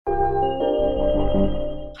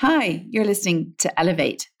Hi, you're listening to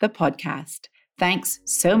Elevate, the podcast. Thanks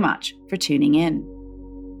so much for tuning in.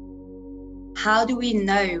 How do we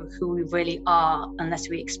know who we really are unless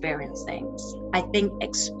we experience things? I think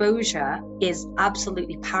exposure is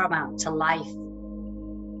absolutely paramount to life.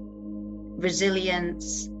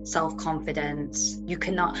 Resilience, self-confidence, you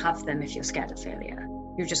cannot have them if you're scared of failure.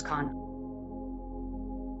 You just can't.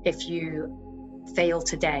 If you fail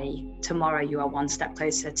today, tomorrow you are one step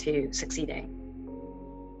closer to succeeding.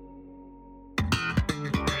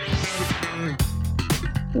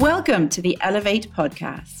 Welcome to the Elevate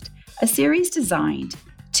podcast, a series designed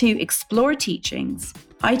to explore teachings,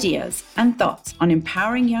 ideas, and thoughts on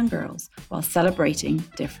empowering young girls while celebrating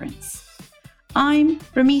difference. I'm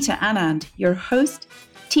Ramita Anand, your host,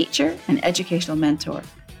 teacher, and educational mentor,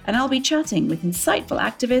 and I'll be chatting with insightful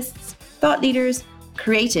activists, thought leaders,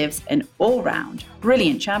 creatives, and all-round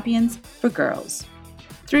brilliant champions for girls.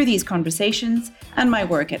 Through these conversations and my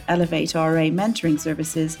work at Elevate RA Mentoring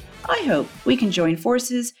Services, I hope we can join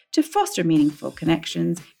forces to foster meaningful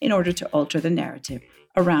connections in order to alter the narrative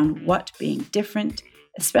around what being different,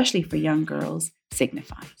 especially for young girls,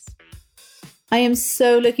 signifies. I am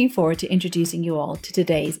so looking forward to introducing you all to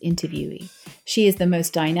today's interviewee. She is the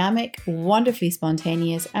most dynamic, wonderfully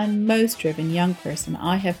spontaneous, and most driven young person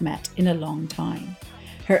I have met in a long time.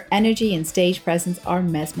 Her energy and stage presence are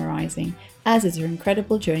mesmerizing, as is her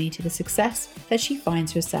incredible journey to the success that she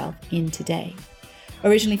finds herself in today.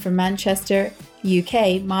 Originally from Manchester,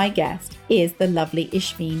 UK, my guest is the lovely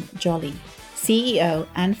Ishveen Jolly, CEO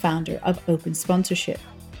and founder of Open Sponsorship,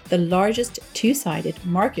 the largest two-sided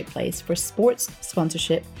marketplace for sports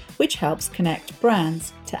sponsorship, which helps connect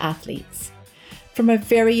brands to athletes. From a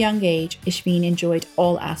very young age, Ishveen enjoyed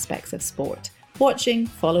all aspects of sport, watching,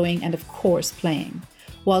 following, and of course playing.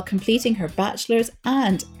 While completing her bachelor's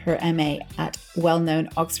and her MA at well-known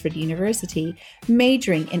Oxford University,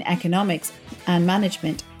 majoring in economics and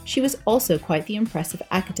management, she was also quite the impressive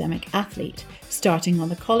academic athlete, starting on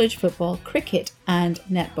the college football, cricket, and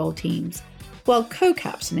netball teams, while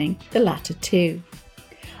co-captaining the latter two.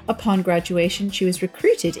 Upon graduation, she was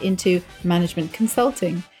recruited into management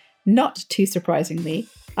consulting. Not too surprisingly,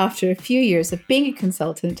 after a few years of being a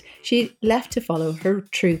consultant, she left to follow her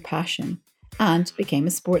true passion and became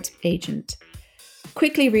a sports agent.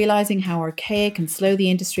 Quickly realizing how archaic and slow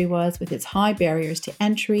the industry was with its high barriers to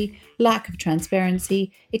entry, lack of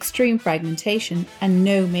transparency, extreme fragmentation, and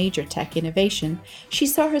no major tech innovation, she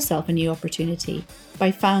saw herself a new opportunity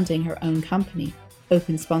by founding her own company,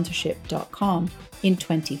 OpenSponsorship.com, in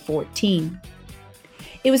 2014.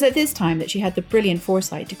 It was at this time that she had the brilliant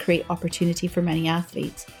foresight to create opportunity for many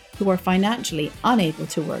athletes who are financially unable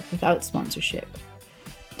to work without sponsorship.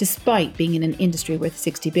 Despite being in an industry worth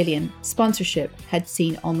 60 billion, sponsorship had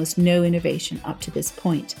seen almost no innovation up to this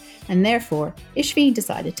point, and therefore Ishveen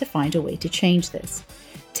decided to find a way to change this.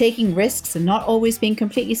 Taking risks and not always being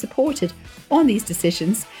completely supported on these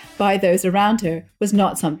decisions by those around her was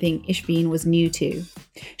not something Ishveen was new to.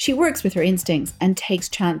 She works with her instincts and takes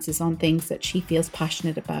chances on things that she feels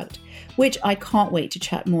passionate about, which I can't wait to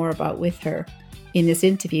chat more about with her in this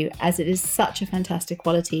interview, as it is such a fantastic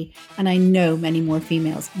quality, and I know many more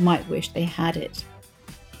females might wish they had it.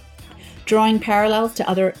 Drawing parallels to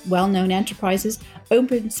other well-known enterprises,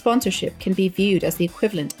 Open Sponsorship can be viewed as the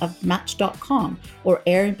equivalent of Match.com or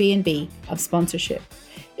Airbnb of sponsorship.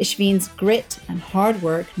 Ishveen's grit and hard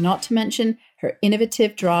work, not to mention her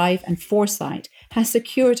innovative drive and foresight, has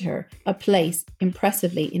secured her a place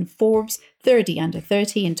impressively in Forbes 30 Under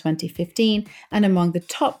 30 in 2015 and among the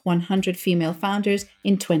top 100 female founders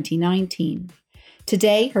in 2019.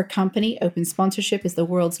 Today, her company, Open Sponsorship, is the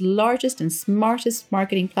world's largest and smartest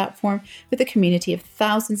marketing platform with a community of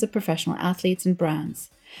thousands of professional athletes and brands.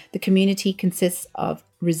 The community consists of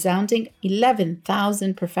resounding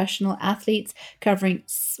 11,000 professional athletes covering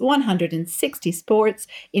 160 sports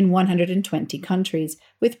in 120 countries,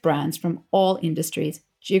 with brands from all industries,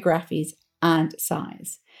 geographies, and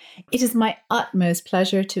size. It is my utmost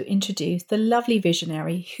pleasure to introduce the lovely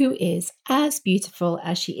visionary who is as beautiful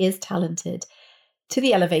as she is talented to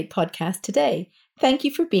the Elevate podcast today. Thank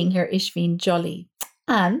you for being here, Ishveen Jolly.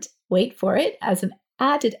 And wait for it, as an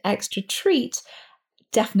added extra treat,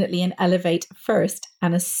 definitely an Elevate first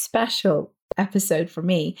and a special episode for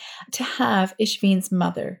me, to have Ishveen's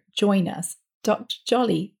mother join us. Dr.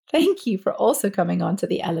 Jolly, thank you for also coming on to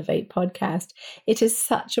the Elevate podcast. It is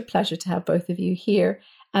such a pleasure to have both of you here,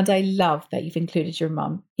 and I love that you've included your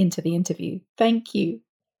mum into the interview. Thank you.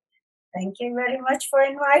 Thank you very much for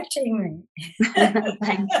inviting me.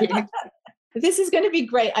 Thank you. This is going to be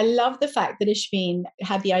great. I love the fact that Ishveen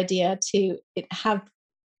had the idea to have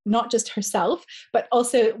not just herself, but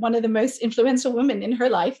also one of the most influential women in her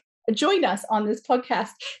life, join us on this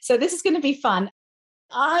podcast. So this is going to be fun.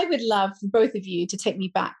 I would love for both of you to take me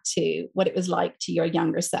back to what it was like to your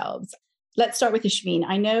younger selves. Let's start with Ishveen.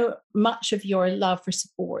 I know much of your love for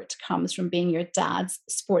sport comes from being your dad's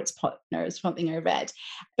sports partner, is something I read.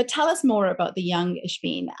 But tell us more about the young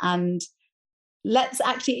Ishveen. And let's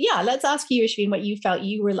ask you, Ishveen, what you felt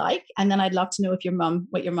you were like. And then I'd love to know what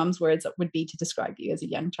your mum's words would be to describe you as a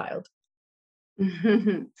young child.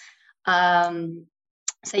 So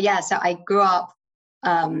I grew up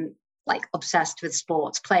like obsessed with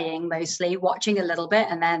sports, playing mostly, watching a little bit,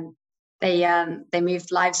 and then they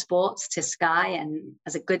moved live sports to Sky, and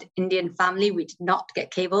as a good Indian family, we did not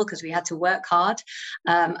get cable because we had to work hard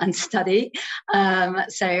and study.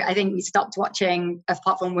 So I think we stopped watching,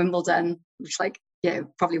 apart from Wimbledon, which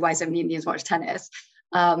probably why so many Indians watch tennis.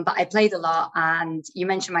 But I played a lot, and you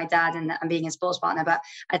mentioned my dad and being a sports partner, but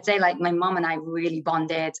I'd say like my mom and I really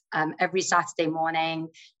bonded. Every Saturday morning,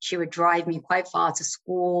 she would drive me quite far to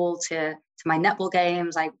school, to my netball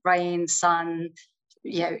games, like rain, sun,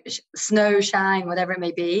 snow, shine, whatever it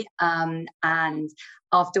may be. And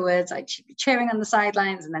afterwards, she'd be cheering on the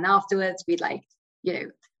sidelines, and then afterwards we'd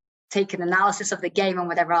take an analysis of the game and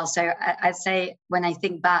whatever else. So I'd say when I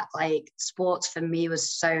think back, sports for me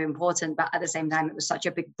was so important, but at the same time, it was such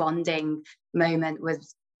a big bonding moment with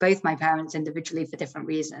both my parents individually for different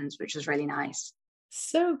reasons, which was really nice.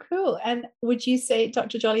 So cool. And would you say,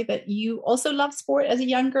 Dr. Jolly, that you also love sport as a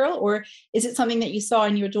young girl, or is it something that you saw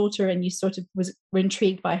in your daughter and you sort of were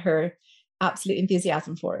intrigued by her absolute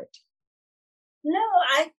enthusiasm for it? No,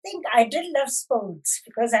 I think I did love sports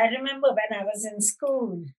because I remember when I was in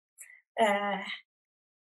school, I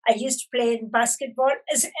used to play in basketball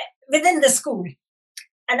within the school.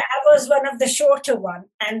 And I was one of the shorter one.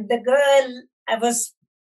 And the girl I was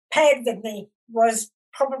paired with me was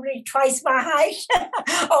probably twice my height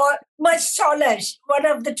or much taller, one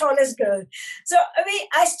of the tallest girls. So,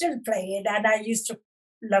 I still played, and I used to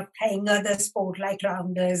love playing other sport like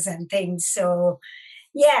rounders and things. So,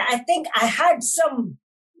 yeah, I think I had some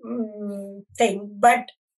thing, but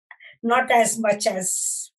not as much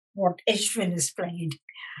as what Ishveen has played.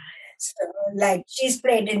 So, she's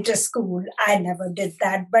played inter school. I never did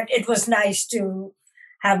that, but it was nice to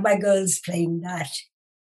have my girls playing that.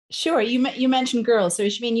 Sure. You mentioned girls. So,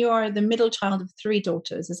 Ishveen, you are the middle child of 3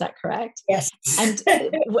 daughters. Is that correct? Yes. And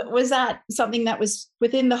was that something that was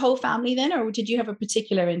within the whole family then, or did you have a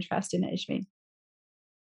particular interest in it, Ishveen?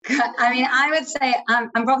 I would say I'm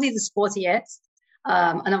probably the sportiest,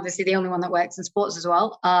 and obviously the only one that works in sports as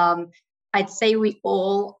well. I'd say we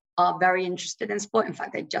all are very interested in sport. In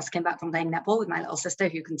fact, I just came back from playing netball with my little sister,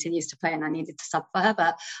 who continues to play, and I needed to sub for her,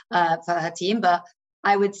 for her team. But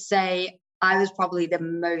I would say I was probably the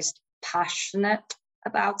most passionate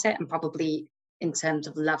about it, and probably in terms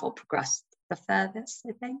of level progressed the furthest,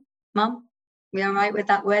 I think. Mum, we all right with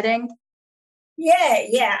that wording?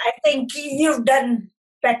 Yeah. I think you've done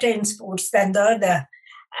better in sports than the other.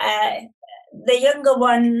 The younger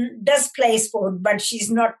one does play sport, but she's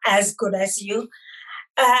not as good as you.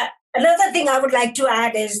 Another thing I would like to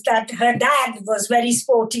add is that her dad was very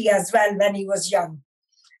sporty as well when he was young.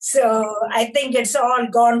 So I think it's all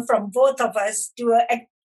gone from both of us to a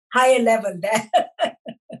higher level there.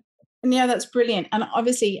 Yeah, that's brilliant. And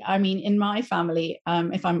obviously, in my family,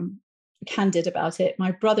 if I'm candid about it,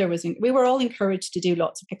 my brother we were all encouraged to do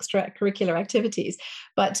lots of extracurricular activities,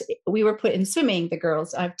 but we were put in swimming, the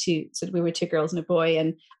girls. We were 2 girls and a boy,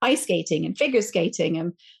 and ice skating and figure skating.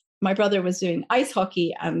 And my brother was doing ice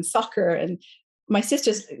hockey and soccer, and my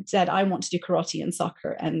sister said, I want to do karate and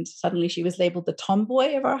soccer. And suddenly she was labeled the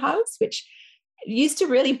tomboy of our house, which used to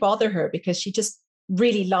really bother her because she just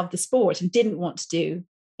really loved the sport and didn't want to do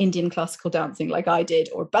Indian classical dancing like I did,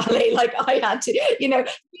 or ballet like I had to,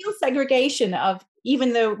 real segregation of,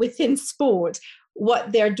 even though within sport,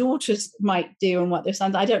 what their daughters might do and what their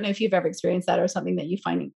sons. I don't know if you've ever experienced that or something that you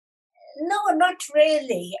find. No, not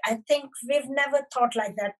really. I think we've never thought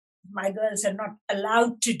like that. My girls are not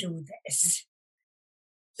allowed to do this.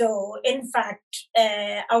 So, in fact,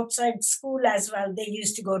 outside school as well, they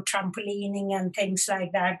used to go trampolining and things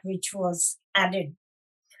like that, which was added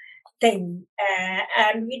thing.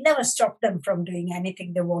 And we never stopped them from doing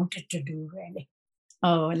anything they wanted to do, really.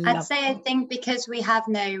 Oh, I'd say I think because we have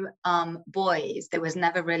no boys, there was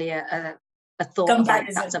never really a thought of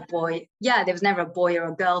that's a boy. Yeah, there was never a boy or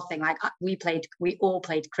a girl thing. We all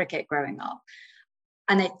played cricket growing up.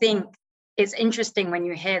 And I think it's interesting when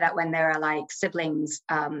you hear that when there are siblings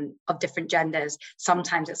of different genders,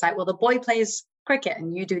 sometimes it's well, the boy plays cricket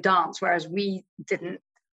and you do dance, whereas we didn't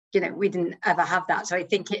we didn't ever have that. So I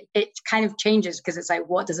think it kind of changes, because it's like,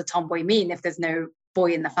 what does a tomboy mean if there's no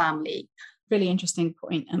boy in the family? Really interesting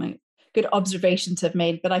point and a good observation to have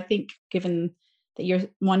made. But I think given that you're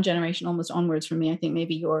one generation almost onwards from me, I think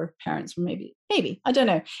maybe your parents were maybe, I don't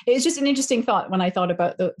know. It's just an interesting thought when I thought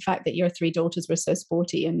about the fact that your three daughters were so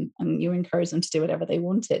sporty and you encouraged them to do whatever they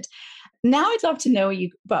wanted. Now I'd love to know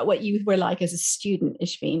about what you were like as a student,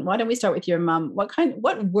 Ishveen. Why don't we start with your mum?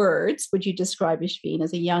 What words would you describe Ishveen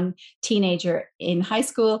as a young teenager in high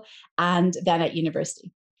school and then at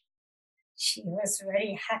university? She was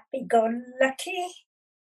very happy-go-lucky,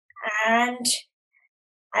 and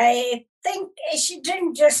I think she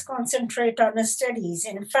didn't just concentrate on her studies.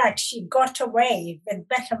 In fact, she got away with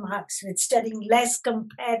better marks with studying less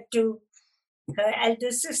compared to her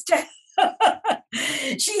elder sister.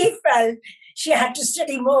 She felt she had to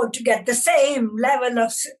study more to get the same level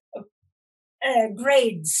of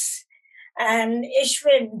grades. And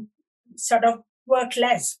Ishveen sort of worked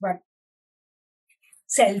less, but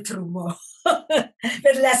sell through more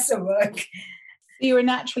with lesser work. You were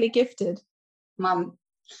naturally gifted. Mum,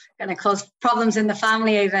 going to cause problems in the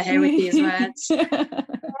family over here with these words.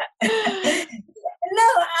 No,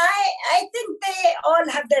 I think they all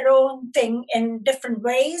have their own thing in different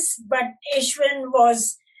ways, but Ishveen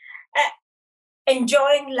was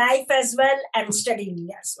enjoying life as well and studying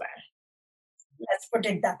as well. Let's put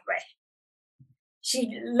it that way.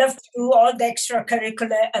 She loved to do all the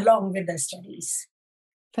extracurricular along with the studies.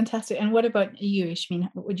 Fantastic. And what about you, Ishveen?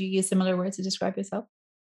 Would you use similar words to describe yourself?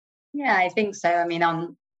 Yeah, I think so. I mean,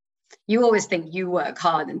 you always think you work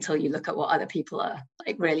hard until you look at what other people are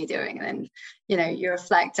like really doing. And then, you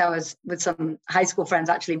reflect. I was with some high school friends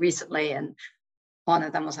actually recently, and one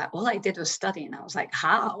of them was like, all I did was study. And I was like,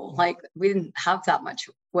 how? Like, we didn't have that much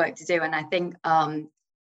work to do. And I think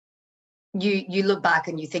you look back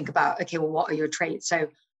and you think about, okay, well, what are your traits? So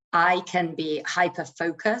I can be hyper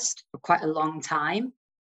focused for quite a long time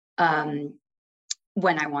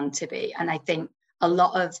when I want to be. And I think a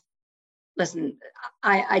lot of,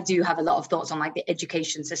 I do have a lot of thoughts on like the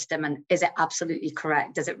education system, and is it absolutely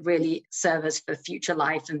correct? Does it really serve us for future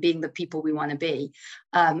life and being the people we want to be?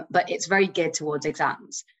 But it's very geared towards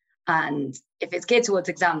exams. And if it's geared towards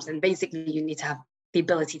exams, then basically you need to have the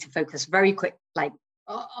ability to focus very quick, like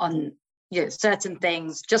on certain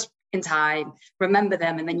things just in time, remember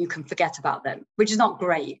them, and then you can forget about them, which is not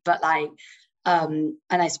great. But and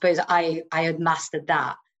I suppose I had mastered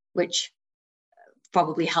that, which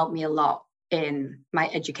probably helped me a lot in my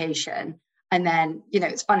education. And then,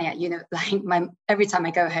 it's funny, like every time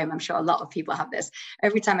I go home, I'm sure a lot of people have this.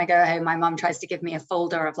 Every time I go home, my mum tries to give me a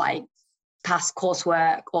folder of like past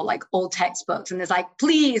coursework or like old textbooks. And there's like,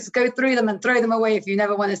 please go through them and throw them away if you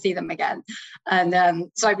never want to see them again. And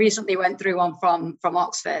so I recently went through one from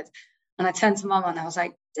Oxford, and I turned to Mum and I was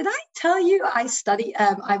like, did I tell you I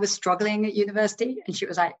was struggling at university? And she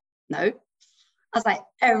was like, no. I was like,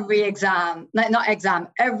 every essay,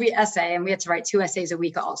 and we had to write 2 essays a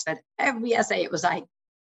week at Oxford. Every essay, it was like,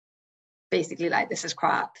 basically like, this is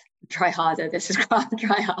crap, try harder, this is crap,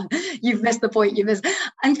 try hard. You've missed the point,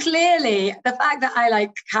 And clearly, the fact that I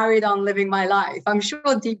like carried on living my life, I'm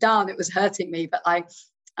sure deep down it was hurting me, but like,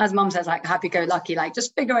 as Mum says, like happy-go-lucky, like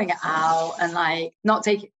just figuring it out and like not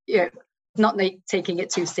taking it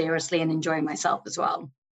too seriously and enjoying myself as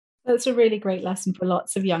well. That's a really great lesson for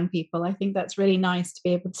lots of young people. I think that's really nice to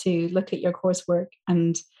be able to look at your coursework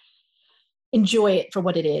and enjoy it for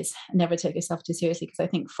what it is and never take yourself too seriously, because I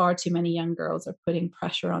think far too many young girls are putting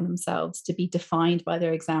pressure on themselves to be defined by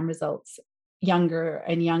their exam results younger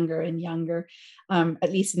and younger and younger.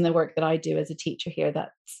 At least in the work that I do as a teacher here,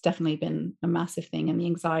 that's definitely been a massive thing. And the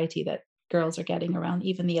anxiety that girls are getting around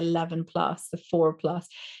even the 11 plus, the 4 plus,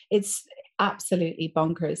 it's absolutely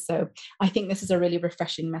bonkers. So I think this is a really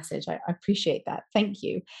refreshing message. I appreciate that. Thank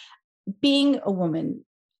you. Being a woman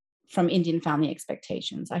from Indian family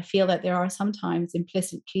expectations, I feel that there are sometimes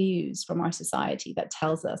implicit cues from our society that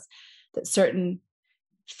tells us that certain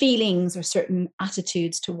feelings or certain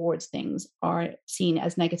attitudes towards things are seen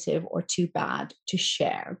as negative or too bad to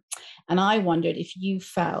share. And I wondered if you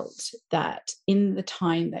felt that in the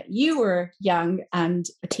time that you were young and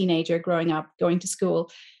a teenager growing up, going to school,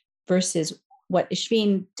 versus what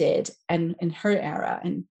Ishveen did and in her era.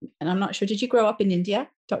 And I'm not sure, did you grow up in India,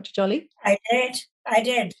 Dr. Jolly? I did.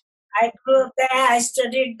 I grew up there, I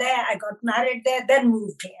studied there, I got married there, then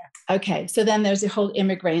moved here. Okay, so then there's a whole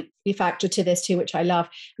immigrant factor to this too, which I love.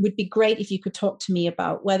 It would be great if you could talk to me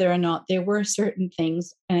about whether or not there were certain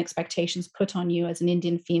things and expectations put on you as an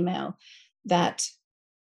Indian female that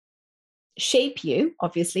shape you,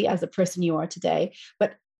 obviously, as a person you are today,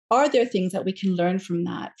 but Are there things that we can learn from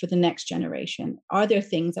that for the next generation? Are there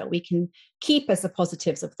things that we can keep as the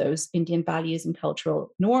positives of those Indian values and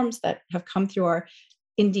cultural norms that have come through our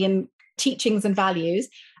Indian teachings and values?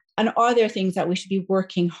 And are there things that we should be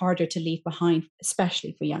working harder to leave behind,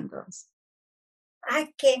 especially for young girls? I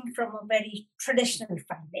came from a very traditional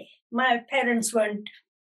family. My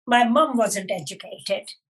mom wasn't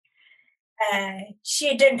educated.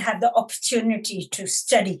 She didn't have the opportunity to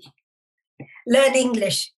study, learn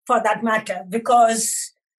English for that matter,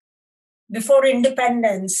 because before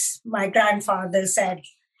independence, my grandfather said,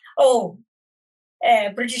 oh,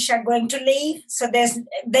 British are going to leave, so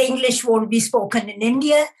the English won't be spoken in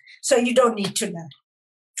India, so you don't need to learn.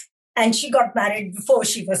 And she got married before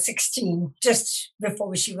she was 16, just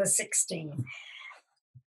before she was 16.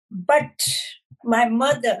 But my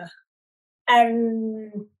mother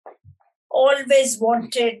always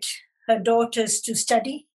wanted her daughters to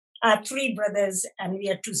study. I have 3 brothers and we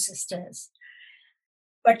are 2 sisters.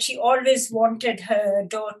 But she always wanted her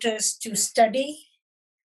daughters to study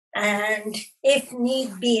and, if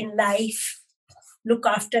need be in life, look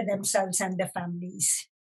after themselves and their families,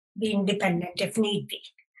 be independent if need be,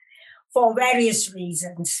 for various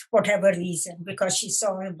reasons, whatever reason, because she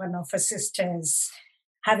saw one of her sisters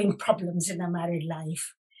having problems in her married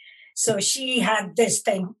life. So she had this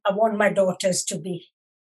thing, I want my daughters to be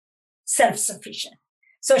self-sufficient.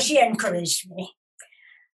 So she encouraged me.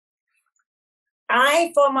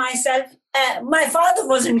 I, for myself, my father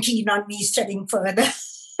wasn't keen on me studying further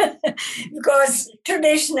because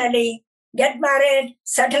traditionally, get married,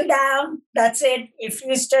 settle down, that's it. If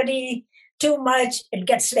you study too much, it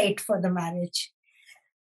gets late for the marriage.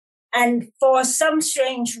 And for some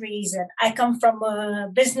strange reason, I come from a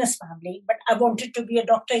business family, but I wanted to be a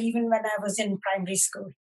doctor even when I was in primary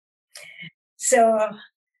school. So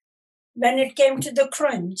when it came to the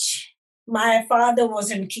crunch, my father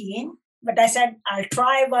wasn't keen, but I said, I'll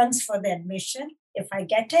try once for the admission. If I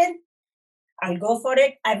get in, I'll go for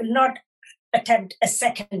it. I will not attempt a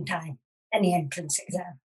second time any entrance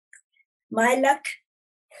exam. My luck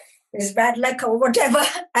is bad luck or whatever,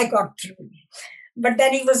 I got through. But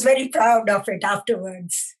then he was very proud of it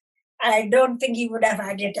afterwards. I don't think he would have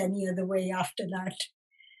had it any other way after that.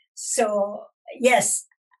 So, yes,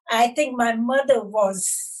 I think my mother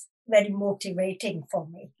was very motivating for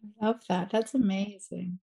me. I love that. That's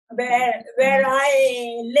amazing. Where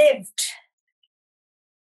I lived,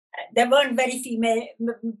 there weren't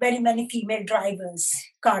very many female drivers,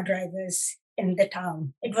 car drivers in the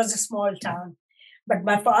town. It was a small town. But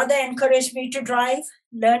my father encouraged me to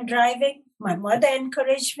learn driving. My mother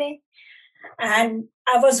encouraged me. And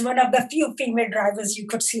I was one of the few female drivers you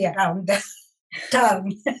could see around the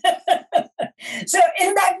town. So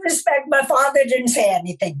in that respect, my father didn't say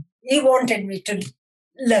anything. He wanted me to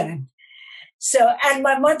learn. So, and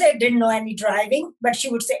my mother didn't know any driving, but she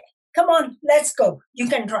would say, come on, let's go. You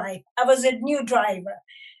can drive. I was a new driver.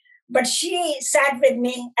 But she sat with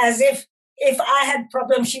me as if I had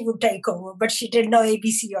problems, she would take over, but she didn't know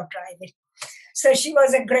ABC of driving. So she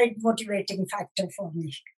was a great motivating factor for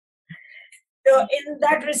me. So in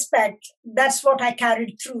that respect, that's what I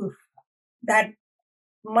carried through, that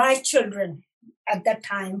my children at that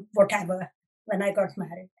time, whatever, when I got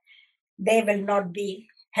married, they will not be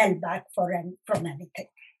held back from anything.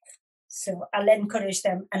 So I'll encourage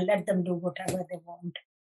them and let them do whatever they want.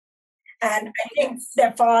 And I think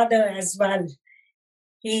their father as well,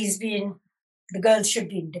 the girls should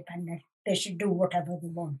be independent. They should do whatever they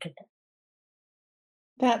want to do.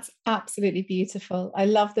 That's absolutely beautiful. I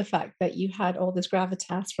love the fact that you had all this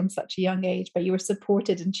gravitas from such a young age, but you were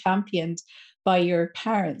supported and championed by your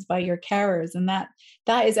parents, by your carers, and that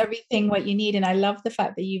is everything what you need. And I love the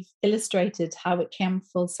fact that you've illustrated how it came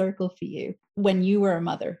full circle for you when you were a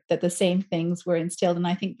mother, that the same things were instilled. And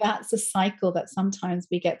I think that's a cycle that sometimes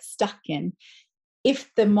we get stuck in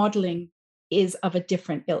if the modeling is of a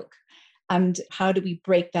different ilk. And how do we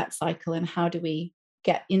break that cycle, and how do we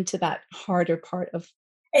get into that harder part of?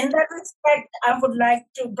 In that respect, I would like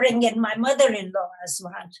to bring in my mother-in-law as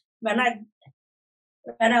well. When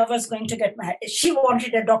I was going to get married, she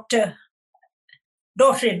wanted a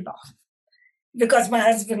daughter-in-law, because my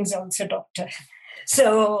husband's also a doctor.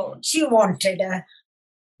 So she wanted a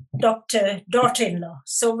daughter-in-law.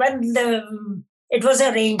 So when it was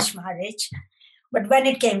arranged marriage, but when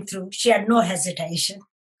it came through, she had no hesitation.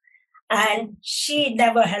 And she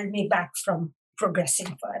never held me back from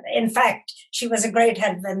progressing further. In fact, she was a great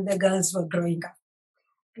help when the girls were growing up,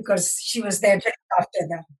 because she was there to look after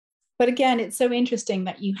them. But again, it's so interesting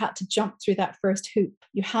that you had to jump through that first hoop.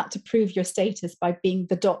 You had to prove your status by being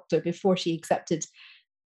the doctor before she accepted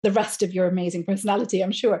the rest of your amazing personality,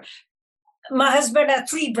 I'm sure. my husband had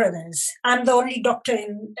 3 brothers. I'm the only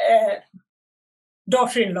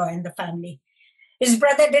daughter-in-law in the family. His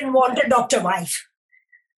brother didn't want a doctor wife.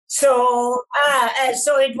 So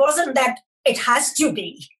it wasn't that it has to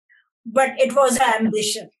be, but it was an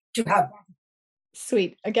ambition to have one.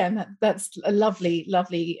 Sweet. Again, that's a lovely,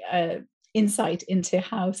 lovely insight into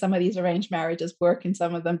how some of these arranged marriages work and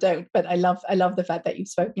some of them don't. But I love the fact that you've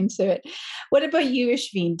spoken to it. What about you,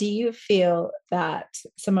 Ishveen? Do you feel that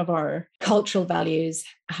some of our cultural values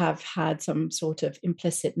have had some sort of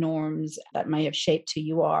implicit norms that may have shaped who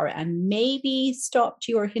you are and maybe stopped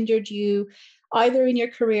you or hindered you either in your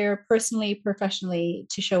career, personally, professionally,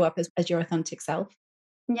 to show up as your authentic self?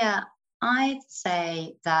 Yeah, I'd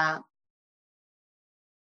say that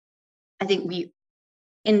I think we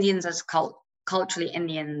Indians as culturally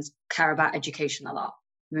Indians care about education a lot.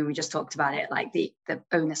 I mean, we just talked about it, like the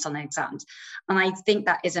onus on exams. And I think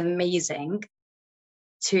that is amazing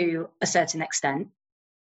to a certain extent,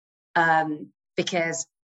 because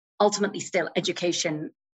ultimately still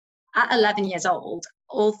education, at 11 years old,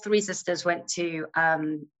 all 3 sisters went to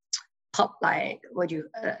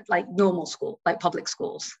normal school, like public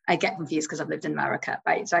schools. I get confused because I've lived in America,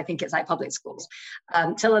 right? So I think it's like public schools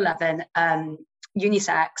till 11,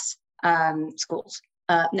 unisex schools,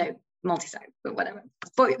 no, multi-sex, but whatever,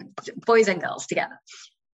 boys and girls together.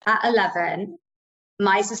 At 11,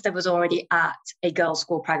 my sister was already at a girls'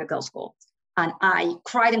 school, private girls' school, and I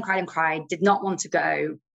cried and cried and cried, did not want to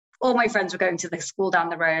go. All my friends were going to the school down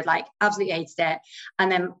the road, like absolutely hated it.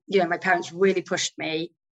 And then, my parents really pushed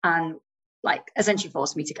me and like essentially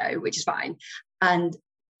forced me to go, which is fine. And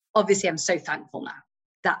obviously I'm so thankful now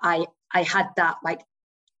that I had that, like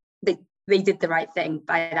they did the right thing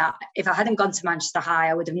by that. If I hadn't gone to Manchester High,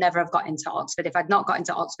 I would have never have got into Oxford. If I'd not got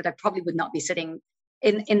into Oxford, I probably would not be sitting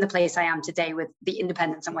in the place I am today with the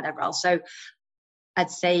independence and whatever else. So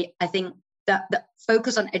I'd say, I think that the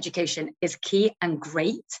focus on education is key and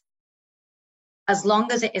great, as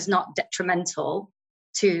long as it is not detrimental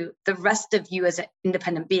to the rest of you as an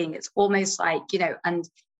independent being. It's almost like, and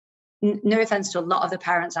no offense to a lot of the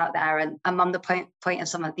parents out there, and I'm on the point of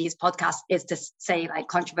some of these podcasts is to say like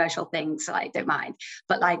controversial things, so I don't mind.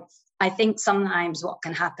 But like, I think sometimes what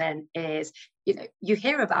can happen is, you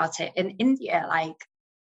hear about it in India, like,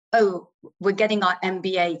 oh, we're getting our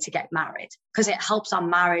MBA to get married because it helps our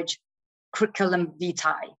marriage curriculum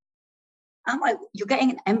vitae. I'm like, you're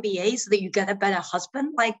getting an MBA so that you get a better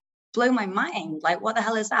husband? Like, blow my mind. Like, what the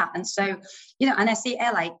hell is that? And so, and I see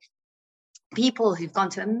like people who've gone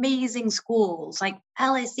to amazing schools, like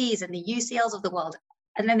LSEs and the UCLs of the world,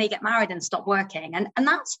 and then they get married and stop working. And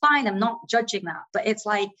that's fine. I'm not judging that. But it's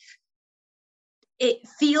like, it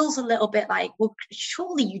feels a little bit like, well,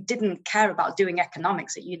 surely you didn't care about doing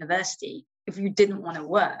economics at university if you didn't want to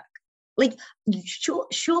work. Like,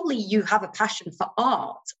 surely you have a passion for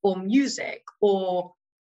art or music or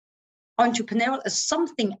entrepreneurial as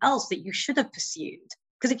something else that you should have pursued.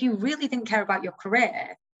 Because if you really didn't care about your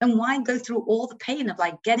career, then why go through all the pain of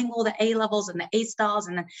like getting all the A levels and the A stars?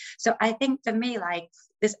 And then, so I think for me, like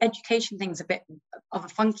this education thing's a bit of a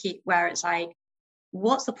funky, where it's like,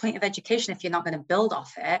 what's the point of education if you're not going to build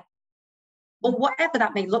off it? Or whatever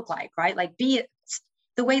that may look like, right? Like, be it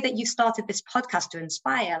the way that you started this podcast to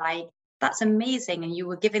inspire, like, that's amazing. And you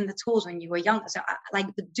were given the tools when you were younger. So like,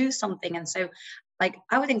 do something. And so like,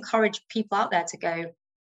 I would encourage people out there to go,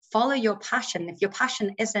 follow your passion. If your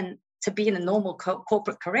passion isn't to be in a normal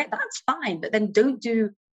corporate career, that's fine. But then don't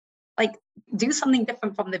do something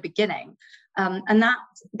different from the beginning. And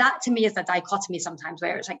that to me is the dichotomy sometimes,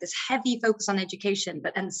 where it's like this heavy focus on education,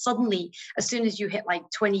 but then suddenly, as soon as you hit like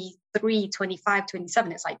 23, 25,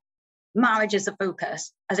 27, it's like marriage is the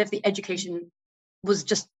focus, as if the education was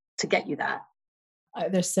just to get you there.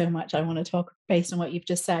 There's so much I want to talk based on what you've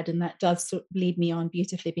just said, and that does lead me on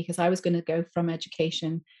beautifully, because I was going to go from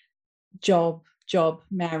education, job,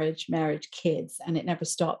 marriage, kids, and it never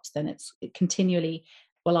stops. Then it continually,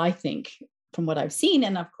 well, I think from what I've seen,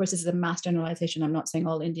 and of course this is a mass generalization, I'm not saying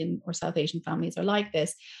all Indian or South Asian families are like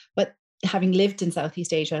this, but having lived in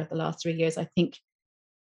Southeast Asia the last 3 years, I think,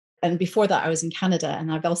 and before that I was in Canada,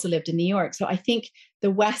 and I've also lived in New York. So I think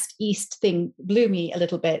the West-East thing blew me a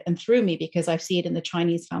little bit and threw me, because I see it in the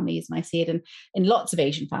Chinese families, and I see it in lots of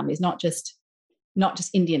Asian families, not just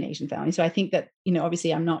Indian Asian families. So I think that,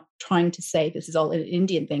 obviously I'm not trying to say this is all an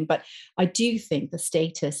Indian thing, but I do think the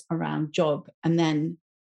status around job and then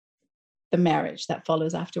the marriage that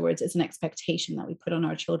follows afterwards is an expectation that we put on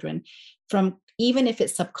our children, from, even if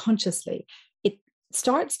it's subconsciously, it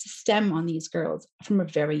starts to stem on these girls from a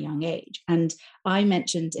very young age. And I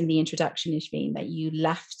mentioned in the introduction, Ishveen, that you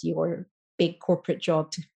left your big corporate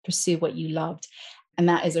job to pursue what you loved. And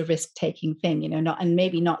that is a risk-taking thing, and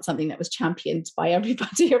maybe not something that was championed by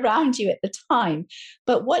everybody around you at the time.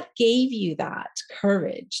 But what gave you that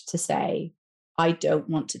courage to say, I don't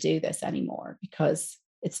want to do this anymore because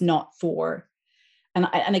it's not for,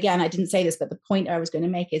 and again, I didn't say this, but the point I was going to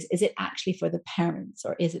make is it actually for the parents,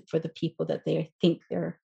 or is it for the people that they think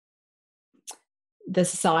they're, the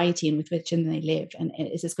society in which they live? And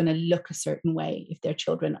is this going to look a certain way if their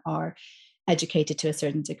children are educated to a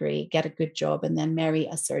certain degree, get a good job, and then marry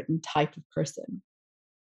a certain type of person?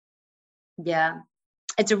 Yeah,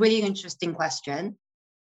 it's a really interesting question.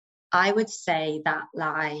 I would say that,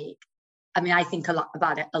 I think a lot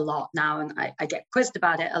about it a lot now, and I get quizzed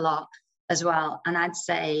about it a lot as well. And I'd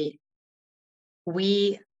say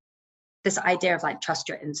this idea of trust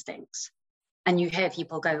your instincts. And you hear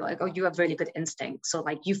people go oh, you have really good instincts, or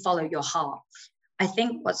you follow your heart. I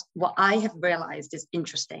think what I have realized is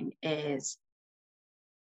interesting is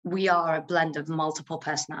we are a blend of multiple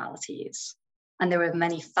personalities, and there are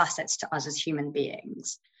many facets to us as human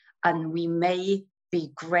beings. And we may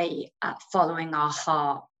be great at following our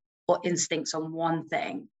heart or instincts on one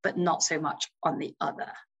thing, but not so much on the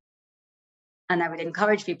other. And I would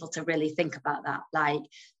encourage people to really think about that.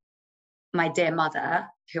 My dear mother,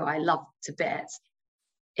 who I love to bits,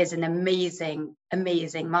 is an amazing,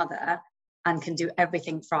 amazing mother and can do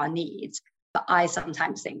everything for our needs. But I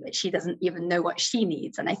sometimes think that she doesn't even know what she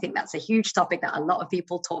needs. And I think that's a huge topic that a lot of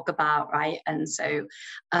people talk about, right? And so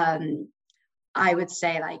I would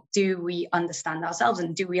say, do we understand ourselves,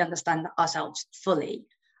 and do we understand ourselves fully?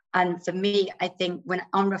 And for me, I think when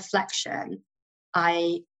on reflection,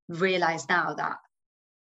 I realize now that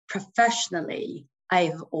professionally,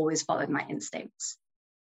 I've always followed my instincts.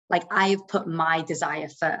 I've put my desire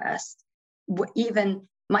first. Even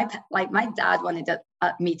my dad wanted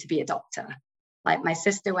me to be a doctor. My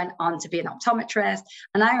sister went on to be an optometrist.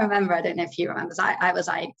 And I remember, I don't know if he remembers, I was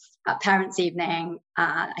at parents' evening,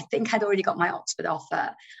 and I think I'd already got my Oxford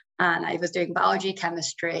offer, and I was doing biology,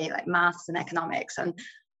 chemistry, maths and economics. And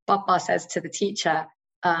Papa says to the teacher,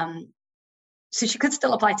 so she could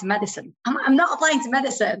still apply to medicine. I'm not applying to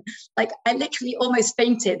medicine. I literally almost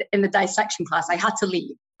fainted in the dissection class. I had to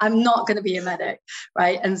leave. I'm not going to be a medic,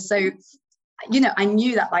 right? And so, I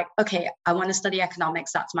knew that okay, I want to study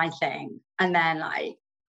economics. That's my thing. And then I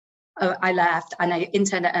left and I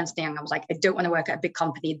interned at Ernst & Young. I was I don't want to work at a big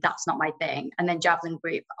company. That's not my thing. And then Javelin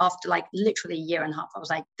Group, after literally a year and a half, I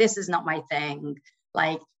was this is not my thing.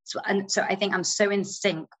 So I think I'm so in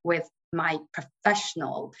sync with my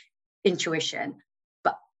professional intuition,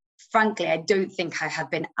 but frankly, I don't think I have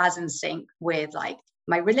been as in sync with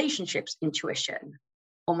my relationships intuition,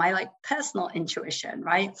 or my personal intuition,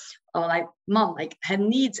 right? Or mom, her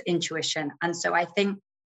needs intuition. And so I think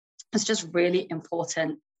it's just really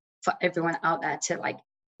important for everyone out there to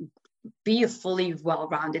be a fully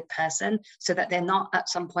well-rounded person, so that they're not at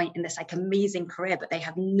some point in this amazing career, but they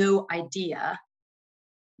have no idea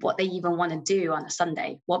what they even want to do on a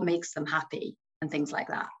Sunday, what makes them happy, and things like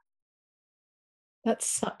that. That's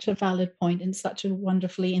such a valid point, and such a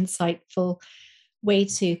wonderfully insightful way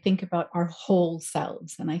to think about our whole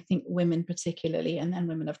selves. And I think women particularly, and then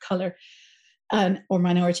women of color or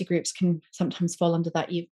minority groups, can sometimes fall under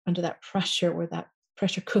that pressure, or that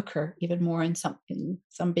pressure cooker even more in some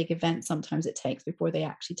big event. Sometimes it takes before they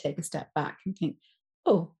actually take a step back and think,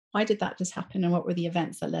 oh, why did that just happen? And what were the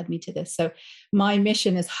events that led me to this? So my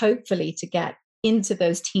mission is hopefully to get into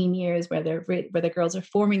those teen years where the girls are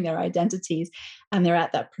forming their identities, and they're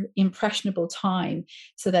at that impressionable time,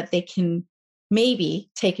 so that they can maybe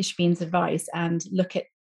take Ishveen's advice and look at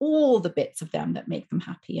all the bits of them that make them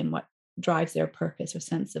happy, and what drives their purpose or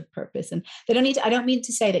sense of purpose. And they don't need to, I don't mean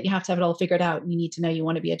to say that you have to have it all figured out and you need to know you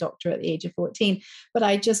want to be a doctor at the age of 14, but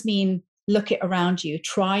I just mean look at around you,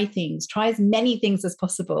 try as many things as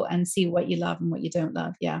possible, and see what you love and what you don't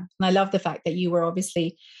love. Yeah. And I love the fact that you were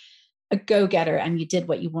obviously a go-getter and you did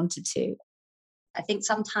what you wanted to. I think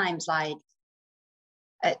sometimes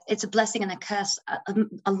it's a blessing and a curse.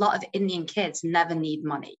 A lot of Indian kids never need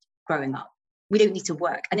money growing up. We don't need to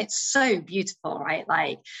work. And it's so beautiful, right?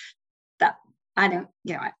 That I don't,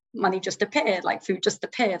 money just appeared, food just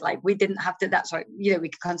appeared. We didn't have to, that's right, we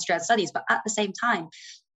could concentrate on studies. But at the same time,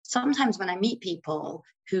 sometimes when I meet people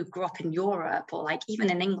who grew up in Europe, or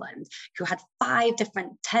even in England, who had 10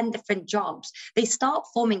 different jobs, they start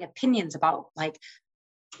forming opinions about I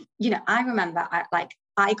remember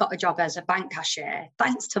I got a job as a bank cashier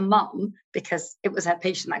thanks to mum, because it was her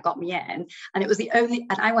patient that got me in, and it was and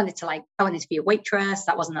I wanted to be a waitress.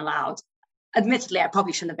 That wasn't allowed. admittedly, I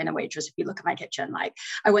probably shouldn't have been a waitress. If you look at my kitchen, like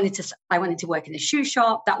I wanted to work in a shoe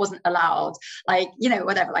shop. That wasn't allowed. Like,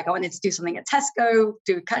 whatever. Like I wanted to do something at Tesco,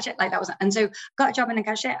 do cashier. Like that wasn't. And so got a job in a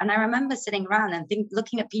cashier. And I remember sitting around and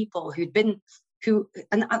looking at people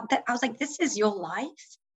and I was like, this is your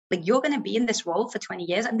life. Like you're going to be in this role for 20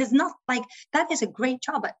 years. And there's not like, that is a great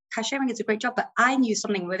job. But cashiering is a great job. But I knew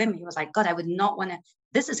something within me was like, God, I would not want to,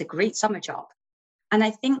 this is a great summer job. And I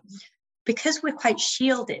think because we're quite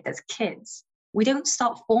shielded as kids, we don't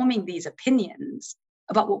start forming these opinions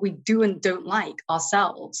about what we do and don't like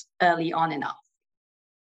ourselves early on enough.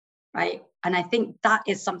 Right. And I think that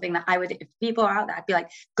is something that if people are out there, I'd be like,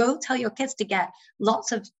 go tell your kids to get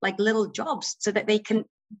lots of like little jobs so that they can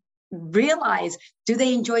realize, do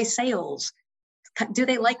they enjoy sales? Do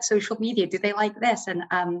they like social media? Do they like this? And,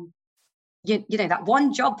 that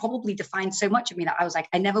one job probably defined so much of me that I was like,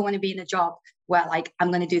 I never want to be in a job where like, I'm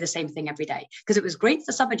going to do the same thing every day. Because it was great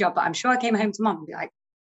for summer job, but I'm sure I came home to mom and be like,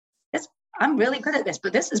 I'm really good at this,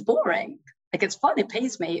 but this is boring. Like it's fun, it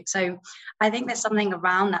pays me. So I think there's something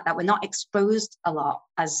around that we're not exposed a lot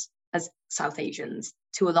as South Asians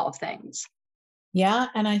to a lot of things. Yeah.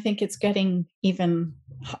 And I think it's getting even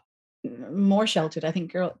more sheltered. I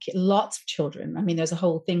think lots of children. I mean, there's a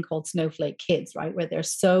whole thing called snowflake kids, right? Where they're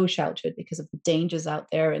so sheltered because of the dangers out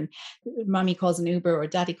there, and mommy calls an Uber or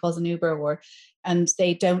daddy calls an Uber, and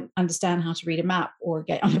they don't understand how to read a map or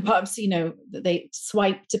get on a bus. They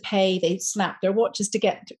swipe to pay, they snap their watches to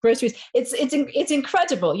get groceries. It's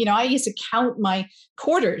incredible. I used to count my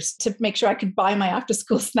quarters to make sure I could buy my after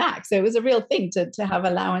school snack. So it was a real thing to have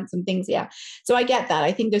allowance and things. Yeah. So I get that.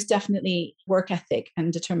 I think there's definitely work ethic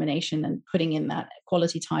and determination and putting in that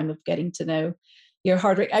quality time of getting to know your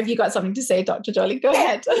hard work. Have you got something to say, Dr. Jolly? Go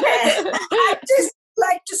ahead. I just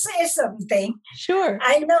like to say something. Sure.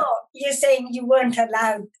 I know you're saying you weren't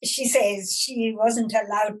allowed. She says she wasn't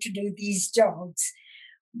allowed to do these jobs,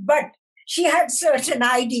 but she had certain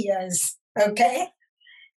ideas, okay?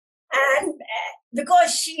 And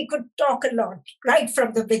because she could talk a lot right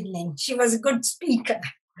from the beginning, she was a good speaker.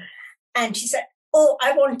 And she said, oh,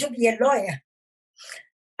 I want to be a lawyer.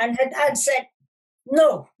 And her dad said,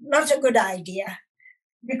 no, not a good idea.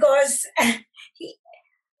 Because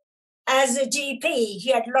as a GP,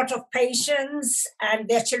 he had a lot of patients and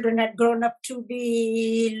their children had grown up to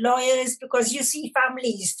be lawyers, because you see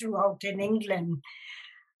families throughout in England.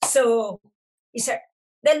 So he said,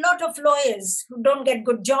 there are a lot of lawyers who don't get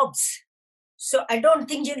good jobs. So I don't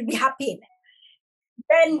think you'll be happy in it.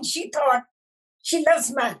 Then she thought she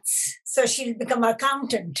loves maths, so she'll become an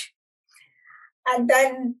accountant. And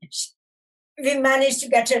then we managed to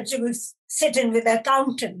get her to sit in with an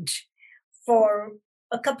accountant for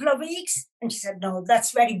a couple of weeks. And she said, no,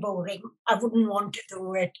 that's very boring. I wouldn't want to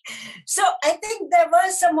do it. So I think there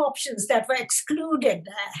were some options that were excluded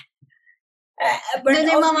there.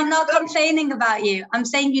 No, Mom, I'm not complaining about you. I'm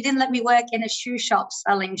saying you didn't let me work in a shoe shop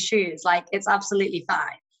selling shoes. Like, it's absolutely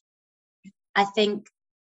fine. I think,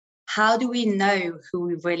 how do we know who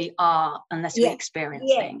we really are unless we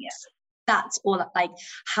experience things? That's all. Like,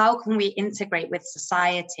 how can we integrate with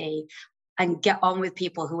society and get on with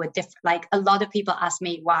people who are different? Like, a lot of people ask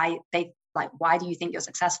me why do you think you're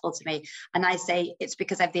successful to me? And I say, it's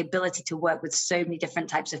because I have the ability to work with so many different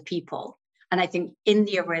types of people. And I think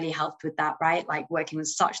India really helped with that, right? Like working with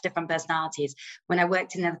such different personalities. When I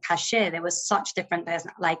worked in a cashier, there was such different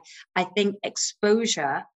like, I think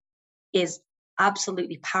exposure is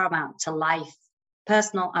absolutely paramount to life,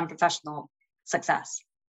 personal and professional success.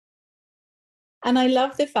 And I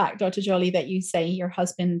love the fact, Dr. Jolly, that you say your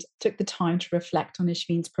husband took the time to reflect on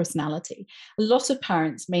Ishveen's personality. A lot of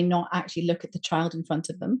parents may not actually look at the child in front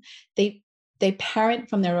of them. They parent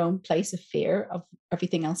from their own place of fear of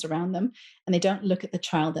everything else around them, and they don't look at the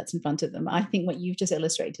child that's in front of them. I think what you've just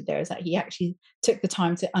illustrated there is that he actually took the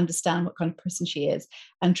time to understand what kind of person she is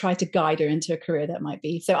and try to guide her into a career that might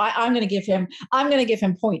be. So I'm going to give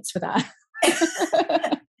him points for that.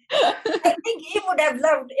 I think he would have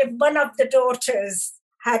loved if one of the daughters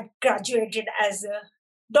had graduated as a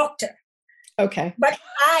doctor. Okay. But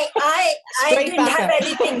I didn't have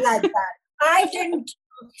anything like that. I didn't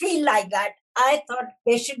feel like that. I thought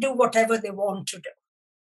they should do whatever they want to do.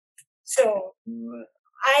 So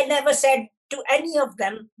I never said to any of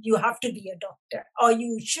them, you have to be a doctor or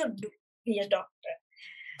you should be a doctor.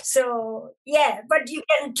 So, yeah, but you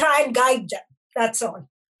can try and guide them. That's all.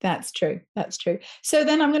 That's true. That's true. So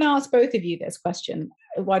then I'm going to ask both of you this question.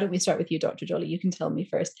 Why don't we start with you, Dr. Jolly? You can tell me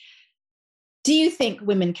first. Do you think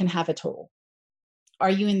women can have it all? Are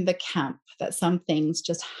you in the camp that some things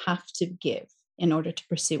just have to give in order to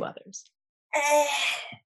pursue others?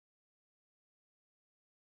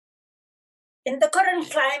 in the current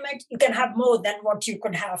climate, you can have more than what you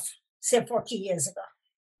could have, say, 40 years ago.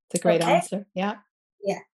 It's a great answer. Yeah.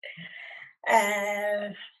 Yeah.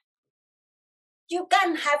 You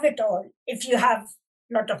can have it all if you have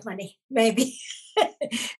a lot of money, maybe.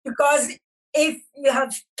 Because if you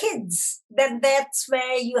have kids, then that's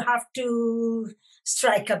where you have to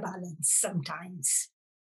strike a balance sometimes,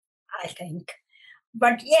 I think.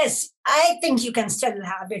 But yes, I think you can still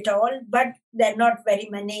have it all, but there are not very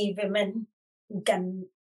many women who can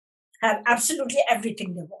have absolutely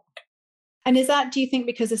everything they want. And is that, do you think,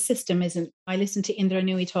 because the system isn't, I listened to Indra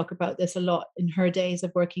Nooyi talk about this a lot in her days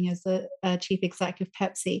of working as the chief executive of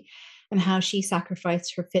Pepsi, and how she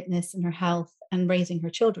sacrificed her fitness and her health and raising her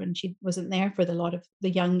children. She wasn't there for a lot of the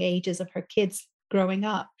young ages of her kids growing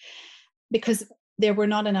up, because there were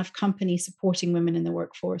not enough companies supporting women in the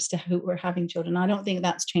workforce who were having children. I don't think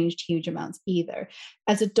that's changed huge amounts either.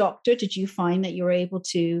 As a doctor, did you find that you were able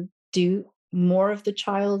to do more of the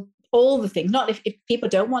child, all the things? Not if people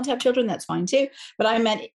don't want to have children, that's fine too. But I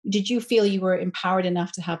meant, did you feel you were empowered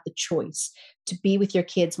enough to have the choice to be with your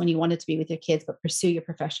kids when you wanted to be with your kids, but pursue your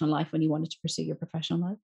professional life when you wanted to pursue your professional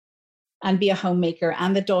life? And be a homemaker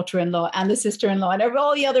and the daughter-in-law and the sister-in-law and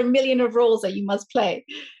all the other million of roles that you must play.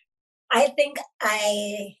 I think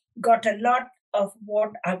I got a lot of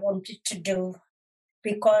what I wanted to do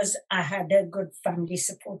because I had a good family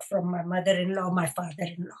support from my mother-in-law, my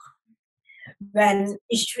father-in-law, when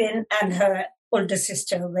Ishveen and her older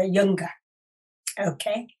sister were younger,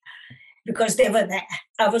 okay? Because they were there.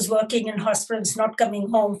 I was working in hospitals, not coming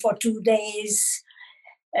home for 2 days,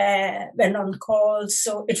 went on calls,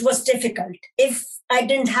 so it was difficult. If I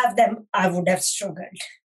didn't have them, I would have struggled.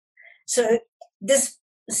 So this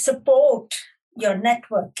support, your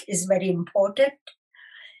network is very important.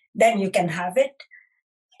 Then you can have it.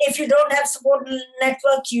 If you don't have support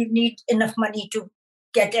network, you need enough money to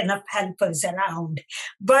get enough helpers around.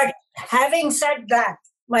 But having said that,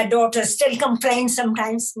 my daughter still complains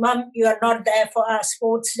sometimes, Mom, you are not there for our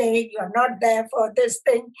sports day, you are not there for this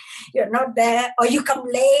thing, you're not there, or you come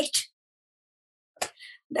late.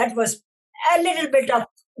 That was a little bit of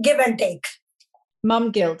give and take.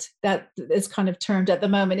 Mum guilt, that is kind of termed at the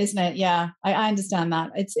moment, isn't it? Yeah, I understand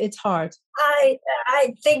that. It's hard.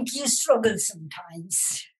 I think you struggle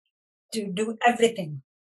sometimes to do everything.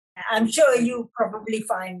 I'm sure you probably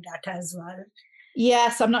find that as well.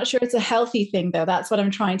 Yes, I'm not sure it's a healthy thing though. That's what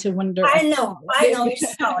I'm trying to wonder. I know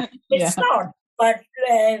it's not. It's not. But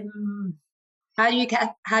how do you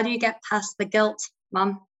get past the guilt,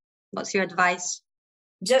 Mum? What's your advice?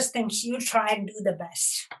 Just think you try and do the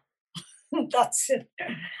best. That's it.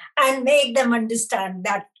 And make them understand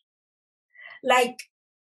that, like,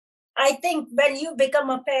 I think when you become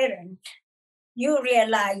a parent, you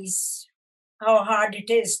realize how hard it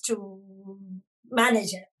is to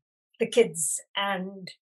manage the kids and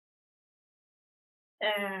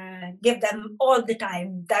give them all the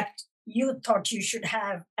time that you thought you should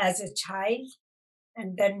have as a child.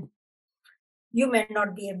 And then you may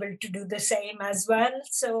not be able to do the same as well.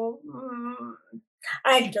 So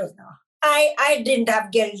I don't know. I didn't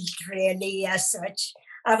have guilt really as such.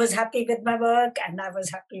 I was happy with my work and I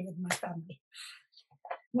was happy with my family.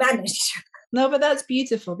 Managed. No, but that's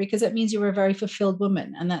beautiful because it means you were a very fulfilled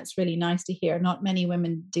woman. And that's really nice to hear. Not many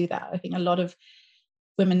women do that. I think a lot of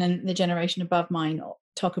women in the generation above mine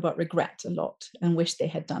talk about regret a lot and wish they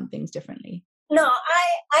had done things differently. No,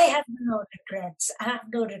 I have no regrets. I have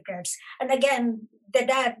no regrets. And again, the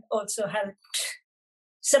dad also helped.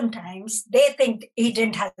 Sometimes they think he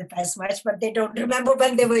didn't help as much, but they don't remember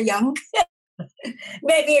when they were young.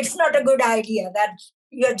 Maybe it's not a good idea that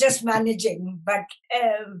you're just managing, but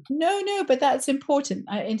no, but that's important.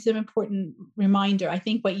 It's an important reminder. I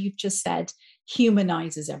think what you've just said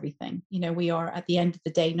humanizes everything. You know, we are at the end of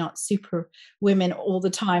the day not super women all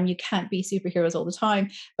the time. You can't be superheroes all the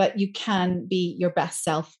time, but you can be your best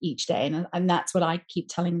self each day. And that's what I keep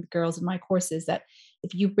telling the girls in my courses, that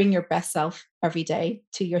if you bring your best self every day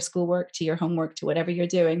to your schoolwork, to your homework, to whatever you're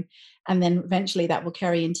doing, and then eventually that will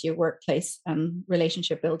carry into your workplace and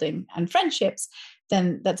relationship building and friendships,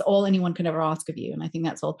 then that's all anyone can ever ask of you. And I think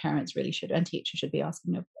that's all parents really should, and teachers should be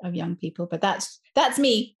asking of young people. But that's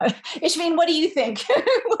me. Ishveen, what do you think?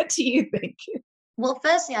 What do you think? Well,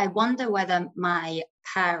 firstly, I wonder whether my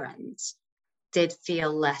parents did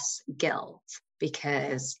feel less guilt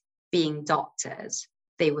because being doctors,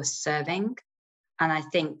 they were serving. And I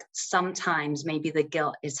think sometimes maybe the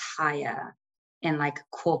guilt is higher in like a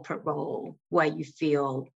corporate role where you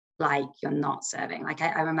feel like you're not serving. Like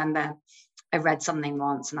I remember I read something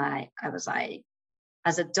once and I was like,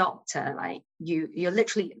 as a doctor, like you're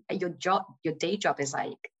literally, your day job is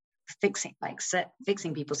like fixing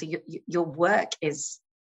people. So your work is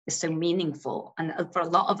so meaningful. And for a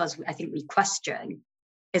lot of us, I think we question,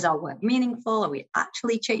 is our work meaningful? Are we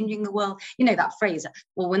actually changing the world? You know, that phrase,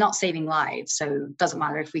 well, we're not saving lives, so it doesn't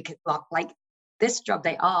matter if we could, like this job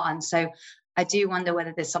they are. And so I do wonder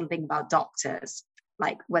whether there's something about doctors,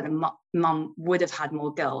 like whether mum would have had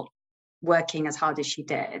more guilt working as hard as she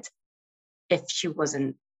did if she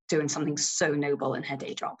wasn't doing something so noble in her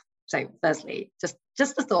day job. So firstly, just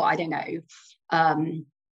the thought, I don't know.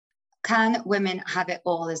 Can women have it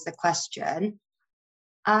all is the question.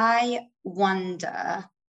 I wonder.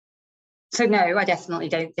 So no, I definitely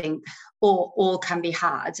don't think all can be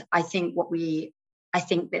had. I think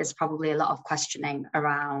there's probably a lot of questioning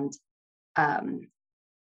around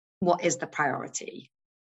what is the priority.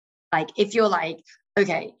 Like if you're like,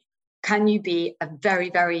 okay, can you be a very,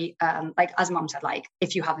 very, like as mum said, like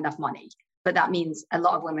if you have enough money, but that means a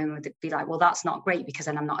lot of women would be like, well, that's not great because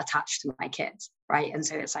then I'm not attached to my kids, right? And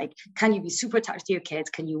so it's like, can you be super attached to your kids?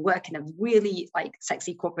 Can you work in a really like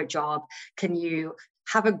sexy corporate job? Can you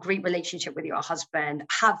have a great relationship with your husband,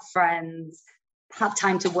 have friends, have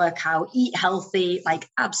time to work out, eat healthy? Like,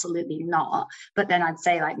 absolutely not. But then I'd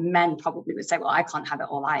say like men probably would say, well, I can't have it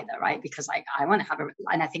all either, right? Because like I want to have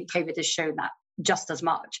and I think COVID has shown that just as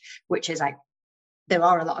much, which is like, there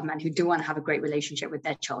are a lot of men who do want to have a great relationship with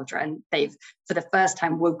their children. They've, for the first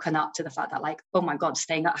time, woken up to the fact that like, oh my God,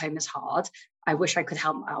 staying at home is hard. I wish I could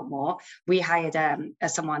help out more. We hired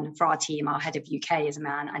someone for our team. Our head of UK is a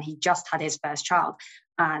man, and he just had his first child.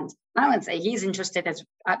 And I would say he's interested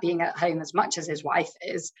at being at home as much as his wife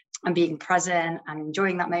is, and being present and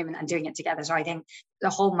enjoying that moment and doing it together. So I think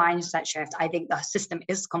the whole mindset shift, I think the system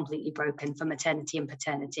is completely broken for maternity and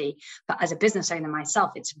paternity. But as a business owner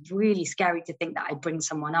myself, it's really scary to think that I bring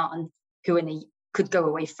someone on who could go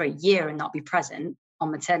away for a year and not be present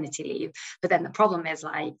on maternity leave. But then the problem is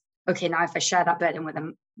like, okay, now if I share that burden with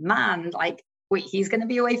a man, like, wait, he's going to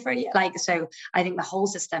be away for a year. Like, so I think the whole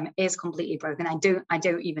system is completely broken. I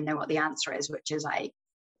don't even know what the answer is, which is like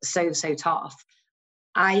so tough.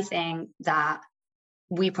 I think that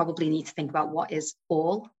we probably need to think about what is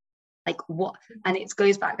all, like what, and it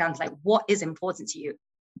goes back down to like, what is important to you?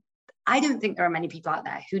 I don't think there are many people out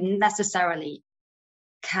there who necessarily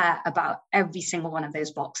care about every single one of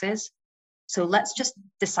those boxes. So let's just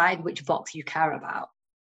decide which box you care about,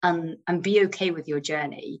 and be okay with your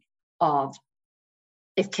journey of,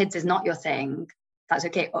 if kids is not your thing, that's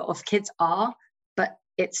okay. Or if kids are, but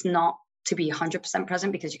it's not to be 100%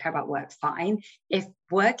 present because you care about work, fine. If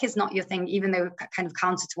work is not your thing, even though kind of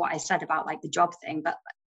counter to what I said about like the job thing, but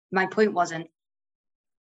my point wasn't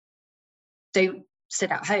don't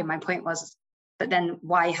sit at home. My point was, but then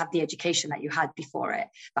why have the education that you had before it?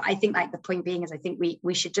 But I think like the point being is I think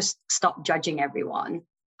we should just stop judging everyone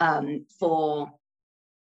for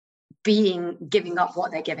giving up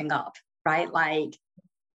what they're giving up, right? Like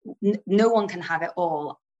no one can have it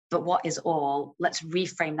all. But what is all? Let's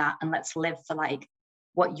reframe that and let's live for like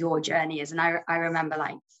what your journey is. And I remember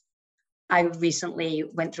like I recently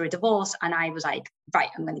went through a divorce and I was like, right,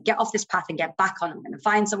 I'm going to get off this path and get back on. I'm going to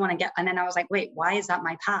find someone and then I was like, wait, why is that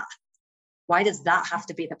my path? Why does that have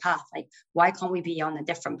to be the path? Like, why can't we be on a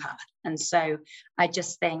different path? And so I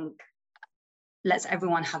just think let's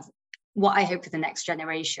everyone have, what I hope for the next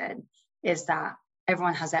generation is that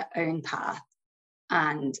everyone has their own path,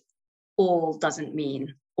 and all doesn't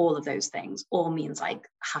mean all of those things. All means like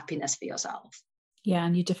happiness for yourself. Yeah,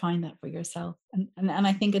 and you define that for yourself. And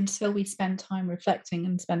I think until we spend time reflecting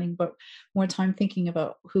and spending more time thinking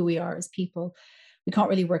about who we are as people, we can't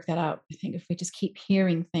really work that out. I think if we just keep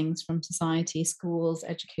hearing things from society, schools,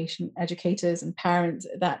 educators and parents,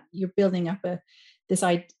 that you're building up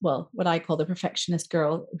what I call the perfectionist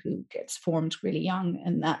girl who gets formed really young,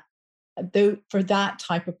 and that though for that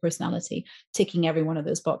type of personality, ticking every one of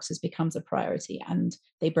those boxes becomes a priority, and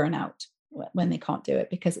they burn out when they can't do it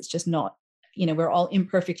because it's just not, we're all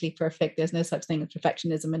imperfectly perfect. There's no such thing as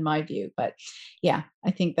perfectionism in my view. But yeah,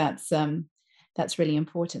 I think that's really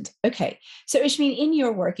important. Okay. So Ishveen, in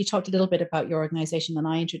your work, you talked a little bit about your organization, and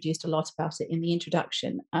I introduced a lot about it in the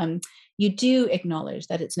introduction. You do acknowledge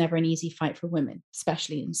that it's never an easy fight for women,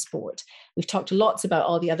 especially in sport. We've talked lots about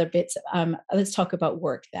all the other bits. Let's talk about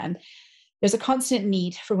work then. There's a constant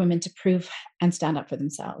need for women to prove and stand up for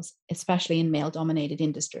themselves, especially in male-dominated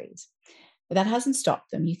industries. But that hasn't stopped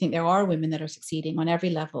them. You think there are women that are succeeding on every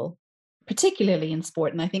level, particularly in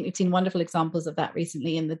sport. And I think we've seen wonderful examples of that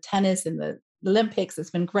recently in the tennis and the Olympics. It's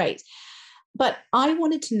been great. But I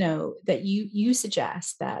wanted to know that you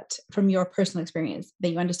suggest that from your personal experience, that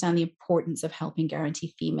you understand the importance of helping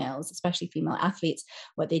guarantee females, especially female athletes,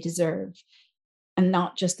 what they deserve. and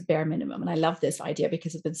not just the bare minimum. And I love this idea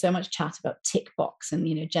because there's been so much chat about tick box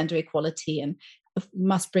and, gender equality, and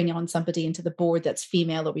must bring on somebody into the board that's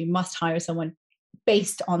female, or we must hire someone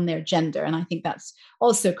based on their gender. And I think that's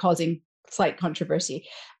also causing slight controversy.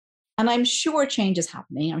 And I'm sure change is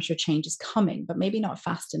happening. I'm sure change is coming, but maybe not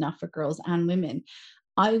fast enough for girls and women.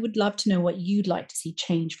 I would love to know what you'd like to see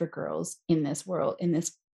change for girls in this world, in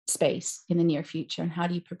this space, in the near future, and how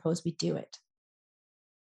do you propose we do it?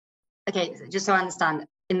 Okay, just so I understand,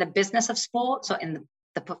 in the business of sports or in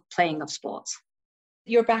the playing of sports?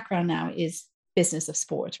 Your background now is business of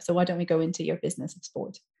sport. So why don't we go into your business of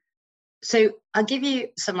sport? So I'll give you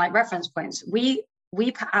some reference points. We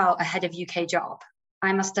put out a head of UK job.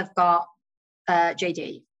 I must have got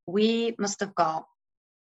JD. We must have got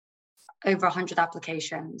over 100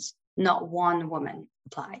 applications. Not one woman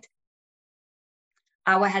applied.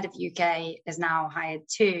 Our head of UK has now hired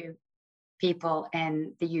 2 people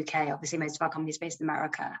in the UK. Obviously, most of our company is based in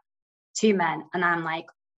America. 2 men. And I'm like,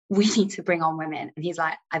 we need to bring on women. And he's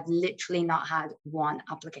like, I've literally not had one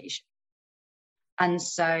application. And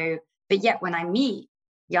so, but yet when I meet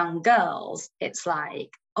young girls, it's like,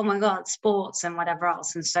 oh my God, sports and whatever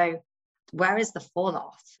else. And so where is the fall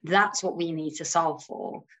off? That's what we need to solve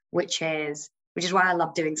for, which is why I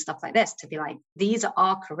love doing stuff like this, to be like, these are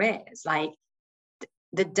our careers. Like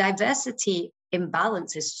the diversity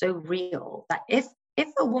imbalance is so real that if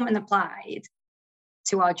a woman applied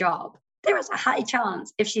to our job, there is a high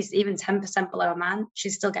chance if she's even 10% below a man,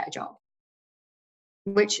 she'd still get a job.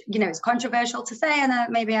 Which, is controversial to say, and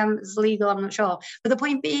maybe it's legal, I'm not sure. But the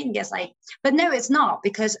point being is but no, it's not,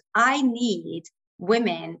 because I need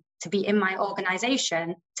women to be in my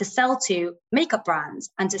organization to sell to makeup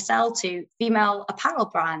brands and to sell to female apparel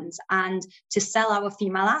brands and to sell our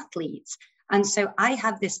female athletes. And so I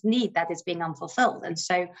have this need that is being unfulfilled. And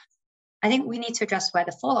so I think we need to address where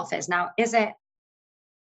the fall off is. Now, is it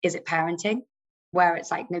parenting, where it's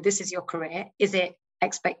like, no, this is your career? Is it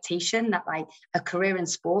expectation that a career in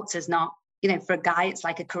sports is not, for a guy, it's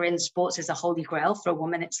like a career in sports is a holy grail. For a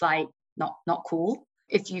woman, it's like not cool.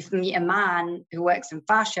 If you meet a man who works in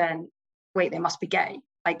fashion, wait, they must be gay.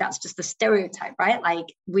 That's just the stereotype, right?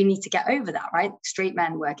 We need to get over that, right? Straight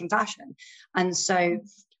men work in fashion. And so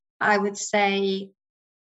I would say,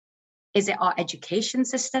 is it our education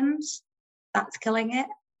systems that's killing it?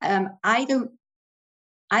 I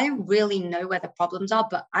don't really know where the problems are,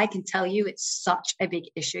 but I can tell you it's such a big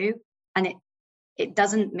issue. And it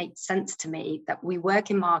doesn't make sense to me that we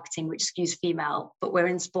work in marketing, which skews female, but we're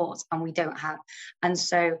in sports and we don't have. And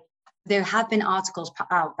so there have been articles put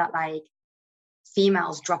out that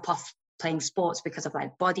females drop off playing sports because of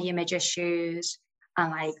body image issues.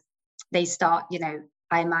 And they start,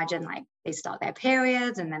 I imagine they start their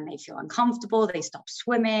periods and then they feel uncomfortable. They stop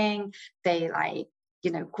swimming. They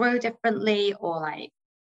grow differently, or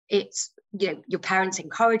it's, your parents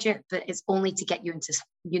encourage it, but it's only to get you into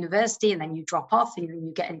university, and then you drop off and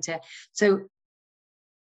you get into. So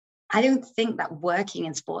I don't think that working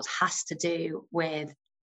in sports has to do with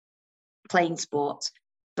playing sports,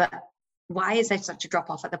 but why is there such a drop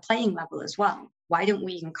off at the playing level as well? Why don't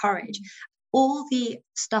we encourage all the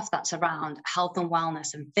stuff that's around health and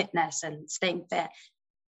wellness and fitness and staying fit?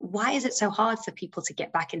 Why is it so hard for people to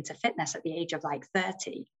get back into fitness at the age of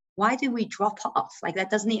 30? Why do we drop off? That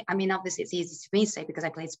doesn't, obviously it's easy for me to say because I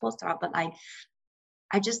played sports throughout, but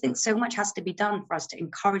I just think so much has to be done for us to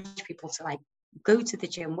encourage people to go to the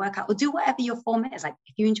gym, work out, or do whatever your form is. If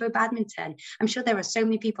you enjoy badminton, I'm sure there are so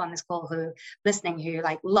many people on this call who listening who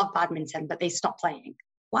love badminton, but they stop playing.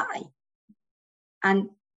 Why? And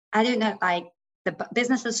I don't know, the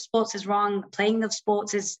business of sports is wrong. Playing of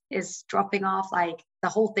sports is dropping off. The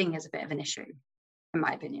whole thing is a bit of an issue, in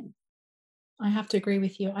my opinion. I have to agree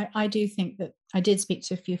with you. I do think that I did speak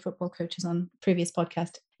to a few football coaches on previous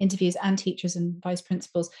podcast interviews and teachers and vice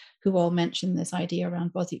principals who all mentioned this idea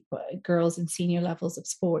around girls in senior levels of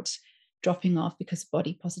sport dropping off because of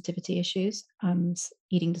body positivity issues and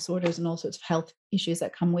eating disorders and all sorts of health issues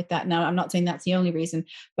that come with that. Now, I'm not saying that's the only reason,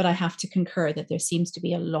 but I have to concur that there seems to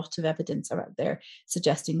be a lot of evidence out there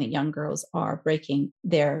suggesting that young girls are breaking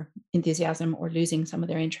their enthusiasm or losing some of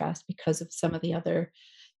their interest because of some of the other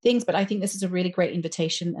things. But I think this is a really great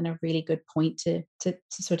invitation and a really good point to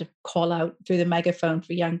sort of call out through the megaphone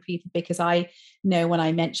for young people, because I know when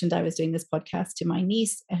I mentioned I was doing this podcast to my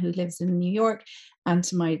niece who lives in New York and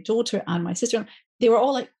to my daughter and my sister, they were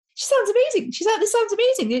all like, she sounds amazing. This sounds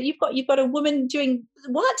amazing. You've got a woman doing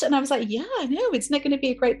what? And I was like, yeah, I know. It's not going to be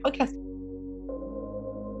a great podcast.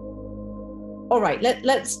 All right,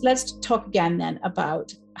 let's talk again then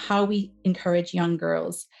about how we encourage young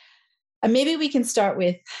girls. And maybe we can start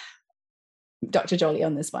with Dr. Jolie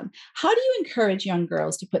on this one. How do you encourage young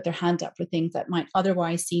girls to put their hand up for things that might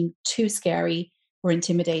otherwise seem too scary or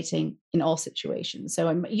intimidating in all situations?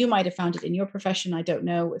 So you might have found it in your profession. I don't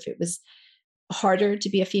know if it was harder to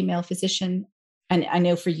be a female physician. And I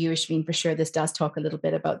know for you, Ishveen, for sure, this does talk a little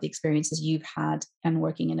bit about the experiences you've had and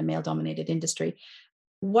working in a male-dominated industry.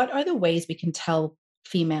 What are the ways we can tell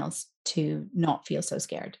females to not feel so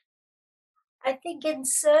scared? I think in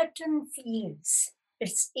certain fields,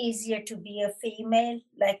 it's easier to be a female,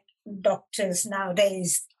 like doctors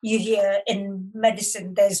nowadays. You hear in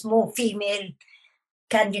medicine, there's more female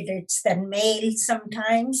candidates than male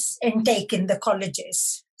sometimes, intake in the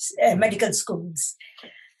colleges, medical schools.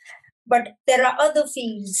 But there are other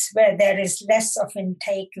fields where there is less of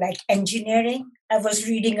intake, like engineering. I was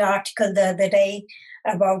reading an article the other day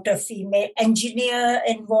about a female engineer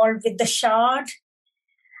involved with the Shard.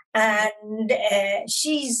 And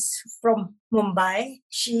she's from Mumbai.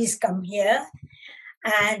 She's come here.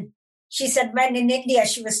 And she said when in India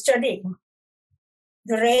she was studying,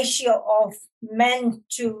 the ratio of men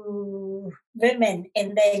to women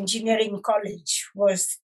in the engineering college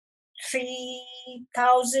was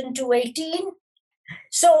 3,000 to 18.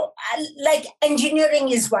 So like engineering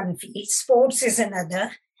is one field, sports is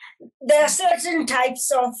another. There are certain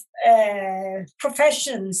types of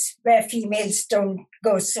professions where females don't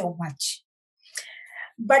go so much.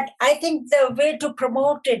 But I think the way to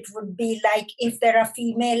promote it would be like if there are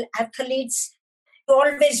female athletes, you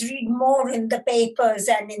always read more in the papers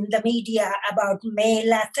and in the media about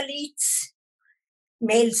male athletes,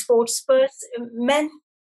 male sportsmen,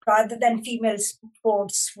 rather than female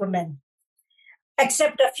sportswomen,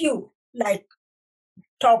 except a few, like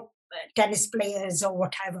top tennis players or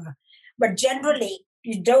whatever. But generally,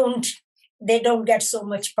 they don't get so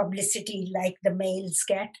much publicity like the males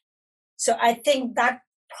get. So I think that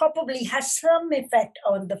probably has some effect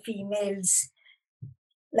on the females,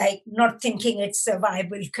 like not thinking it's a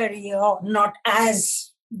viable career or not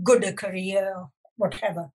as good a career or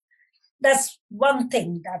whatever. That's one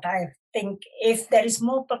thing that I think if there is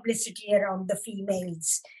more publicity around the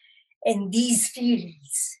females in these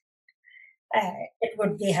fields, it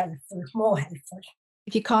would be helpful, more helpful.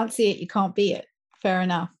 If you can't see it, you can't be it. Fair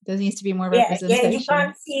enough. There needs to be more representation. Yeah, you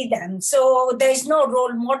can't see them. So there's no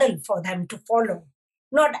role model for them to follow.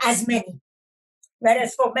 Not as many.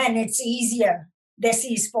 Whereas for men, it's easier. They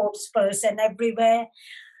see sports person everywhere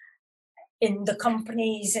in the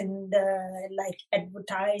companies, in the like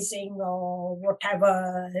advertising or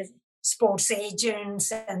whatever, sports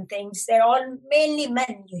agents and things. They're all mainly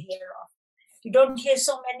men you hear of. You don't hear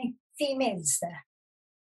so many females there.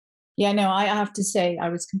 Yeah, no, I have to say I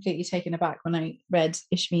was completely taken aback when I read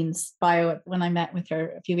Ishveen's bio when I met with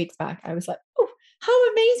her a few weeks back. I was like, oh,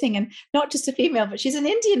 how amazing. And not just a female, but she's an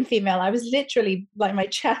Indian female. I was literally like, my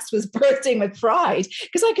chest was bursting with pride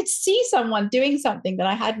because I could see someone doing something that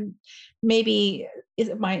I hadn't, maybe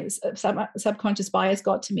my subconscious bias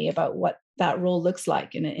got to me about what that role looks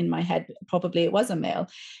like. In my head, probably it was a male.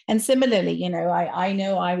 And similarly, you know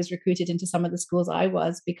I was recruited into some of the schools I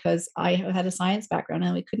was because I had a science background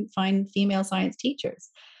and we couldn't find female science teachers.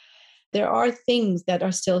 There are things that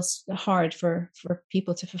are still hard for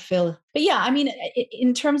people to fulfill. But yeah, I mean,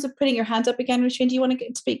 in terms of putting your hand up again, Ishveen, do you want to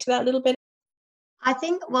speak to that a little bit? I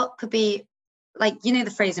think what could be, like, you know,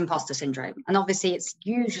 the phrase imposter syndrome, and obviously it's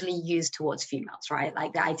usually used towards females, right?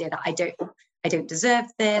 Like the idea that I don't deserve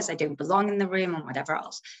this, I don't belong in the room, and whatever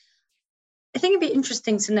else. I think it'd be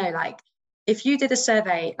interesting to know, like, if you did a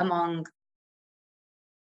survey among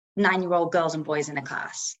 9-year-old girls and boys in a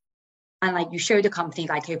class, and like you showed a company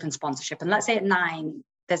like open sponsorship, and let's say at 9,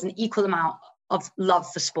 there's an equal amount of love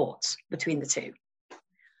for sports between the two.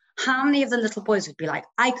 How many of the little boys would be like,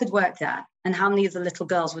 I could work there? And how many of the little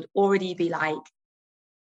girls would already be like,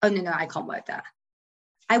 oh, no, I can't work there?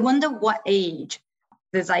 I wonder what age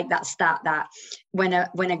there's like that stat that when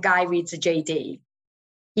a guy reads a JD,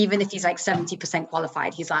 even if he's like 70%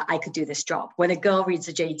 qualified, he's like, I could do this job. When a girl reads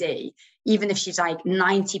a JD, even if she's like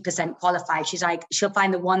 90% qualified, she's like, she'll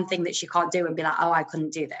find the one thing that she can't do and be like, oh, I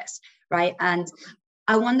couldn't do this, right? And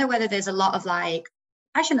I wonder whether there's a lot of like,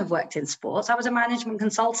 I shouldn't have worked in sports. I was a management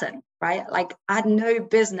consultant, right? Like I had no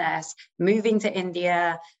business moving to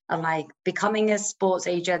India and like becoming a sports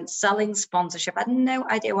agent, selling sponsorship. I had no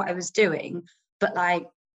idea what I was doing, but like,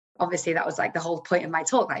 obviously that was like the whole point of my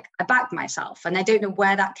talk. Like I backed myself and I don't know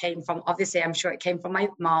where that came from. Obviously, I'm sure it came from my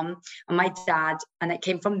mom and my dad, and it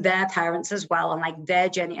came from their parents as well, and like their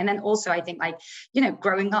journey. And then also I think like, you know,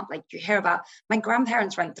 growing up, like you hear about my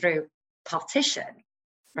grandparents went through partition,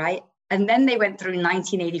 right? And then they went through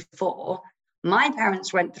 1984, My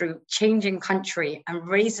parents went through changing country and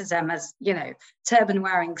racism as, turban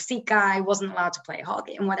wearing Sikh guy, wasn't allowed to play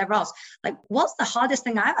hockey and whatever else. Like, what's the hardest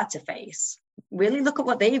thing I've had to face? Really look at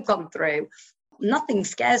what they've gone through. Nothing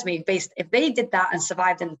scares me based, if they did that and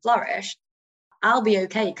survived and flourished, I'll be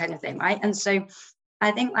okay, kind of thing, right? And so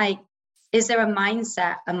I think, like, is there a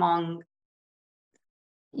mindset among,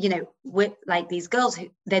 with like these girls who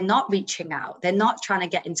they're not reaching out, they're not trying to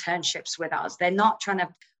get internships with us, they're not trying to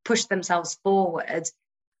push themselves forward.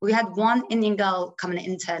 We had one Indian girl come and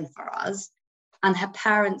intern for us, and her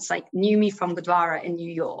parents like knew me from Gurdwara in New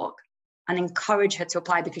York and encouraged her to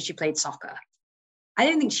apply because she played soccer. I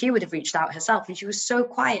don't think she would have reached out herself, and she was so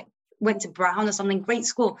quiet, went to Brown or something, great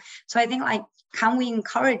school. So I think, like, can we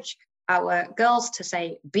encourage our girls to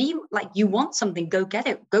say, be like, you want something, go get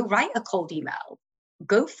it, go write a cold email,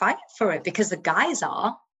 go fight for it, because the guys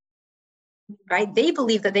are, right? They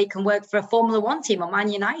believe that they can work for a Formula One team or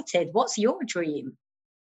Man United. What's your dream?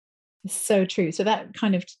 So true. So that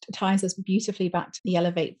kind of ties us beautifully back to the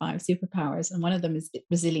Elevate 5 superpowers. And one of them is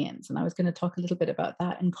resilience. And I was going to talk a little bit about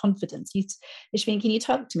that, and confidence. Ishveen, can you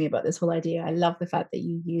talk to me about this whole idea? I love the fact that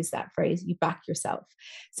you use that phrase, you back yourself.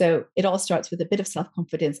 So it all starts with a bit of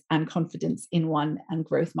self-confidence and confidence in one, and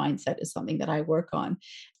growth mindset is something that I work on.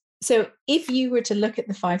 So if you were to look at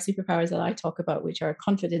the 5 superpowers that I talk about, which are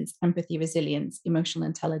confidence, empathy, resilience, emotional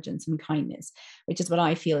intelligence, and kindness, which is what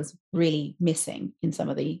I feel is really missing in some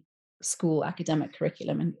of the school academic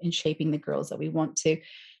curriculum and in shaping the girls that we want to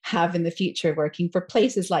have in the future working for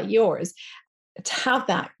places like yours, to have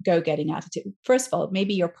that go-getting attitude. First of all,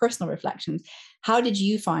 maybe your personal reflections. How did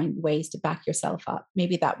you find ways to back yourself up?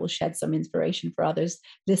 Maybe that will shed some inspiration for others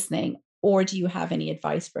listening. Or do you have any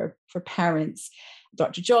advice for parents,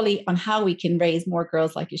 Dr. Jolly, on how we can raise more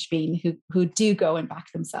girls like Ishveen who do go and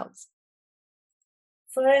back themselves?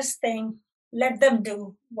 First thing, let them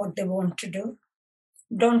do what they want to do.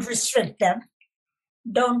 Don't restrict them.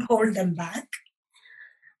 Don't hold them back.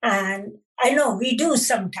 And I know we do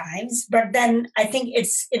sometimes, but then I think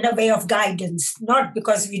it's in a way of guidance, not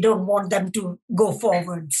because we don't want them to go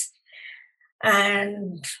forwards.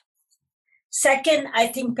 And second, I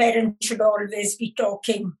think parents should always be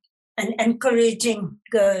talking and encouraging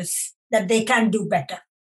girls that they can do better.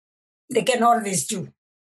 They can always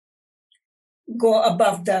go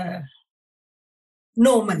above the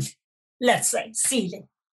normal, let's say, ceiling,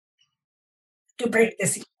 to break the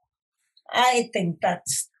ceiling. I think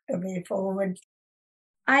that's the way forward.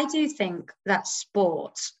 I do think that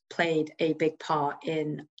sports played a big part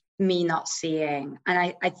in me not seeing,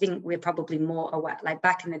 and I think we're probably more aware, like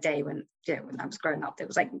back in the day when I was growing up, there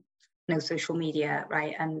was like no social media,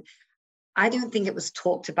 right? And I don't think it was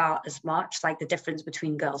talked about as much, like the difference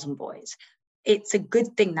between girls and boys. It's a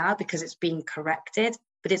good thing now because it's being corrected,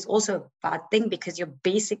 but it's also a bad thing because you're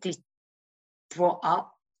basically brought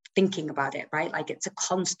up thinking about it, right? Like it's a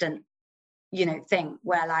constant, thing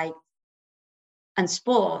where like, and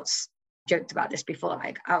sports, joked about this before,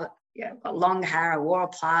 like I got long hair, I wore a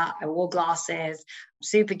plait, I wore glasses,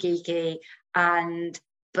 super geeky,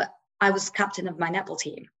 but I was captain of my netball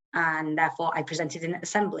team, and therefore I presented in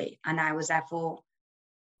assembly, and I was therefore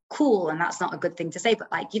cool, and that's not a good thing to say,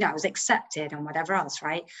 but like, I was accepted and whatever else,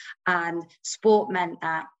 right? And sport meant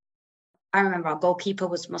that I remember our goalkeeper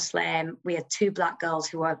was Muslim. We had 2 black girls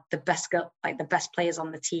who were the best players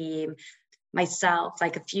on the team. Myself,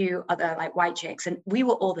 like a few other like white chicks, and we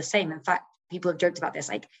were all the same. In fact, people have joked about this.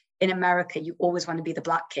 Like in America, you always want to be the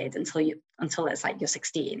black kid until it's like you're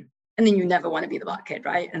 16, and then you never want to be the black kid,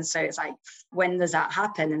 right? And so it's like, when does that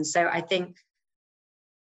happen? And so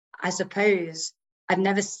I suppose I've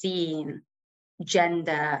never seen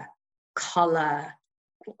gender, color.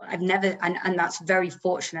 I've never, and that's very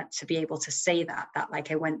fortunate to be able to say that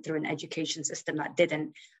like I went through an education system that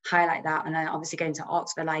didn't highlight that. And then obviously going to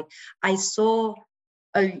Oxford, like I saw,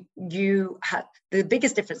 you had, the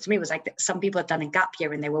biggest difference to me was like some people had done a gap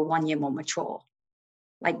year and they were 1 year more mature.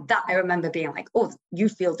 Like that, I remember being like, oh, you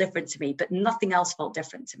feel different to me, but nothing else felt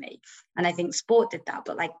different to me. And I think sport did that,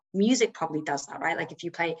 but like music probably does that, right? Like if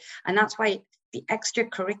you play, and that's why the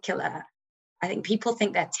extracurricular, I think people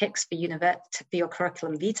think they're ticks for your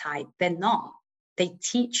curriculum vitae. They're not. They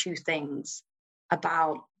teach you things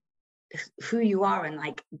about who you are and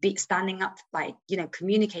like standing up, like,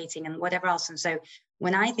 communicating and whatever else. And so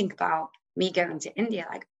when I think about me going to India,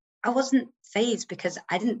 like I wasn't fazed because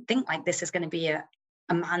I didn't think like this is going to be a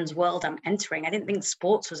man's world I'm entering. I didn't think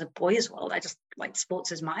sports was a boy's world. I just like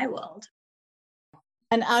sports is my world.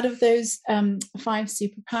 And out of those 5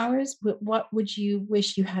 superpowers, what would you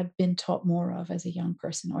wish you had been taught more of as a young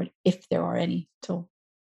person, or if there are any at all?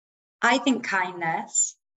 I think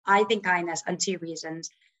kindness, and 2 reasons.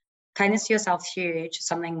 kindness to yourself is huge,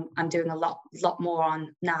 something I'm doing a lot more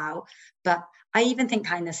on now. But I even think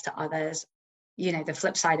kindness to others, you know, the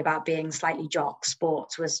flip side about being slightly jock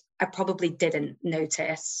sports was I probably didn't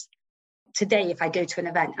notice. Today, if I go to an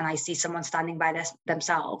event and I see someone standing by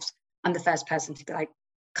themselves, I'm the first person to be like,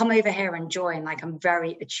 come over here and join. Like, I'm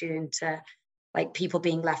very attuned to like people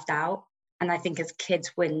being left out. And I think as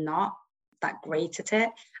kids, we're not that great at it.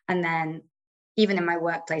 And then even in my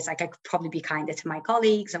workplace, like I could probably be kinder to my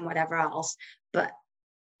colleagues and whatever else, but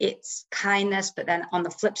it's kindness. But then on the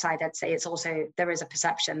flip side, I'd say it's also, there is a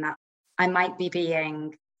perception that I might be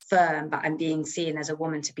being firm, but I'm being seen as a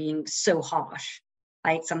woman to being so harsh.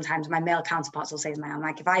 Like sometimes my male counterparts will say to me, I'm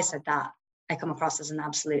like, if I said that, I come across as an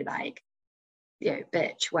absolute like, you know,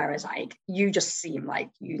 bitch. Whereas like, you just seem like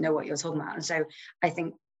you know what you're talking about. And so I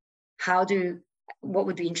think what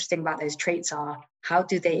would be interesting about those traits are, how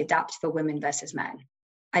do they adapt for women versus men?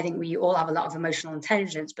 I think we all have a lot of emotional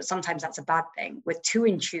intelligence, but sometimes that's a bad thing. We're too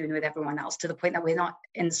in tune with everyone else to the point that we're not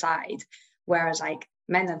inside. Whereas like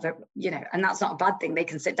men are, you know, and that's not a bad thing. They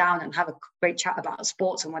can sit down and have a great chat about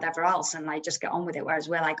sports and whatever else and like just get on with it. Whereas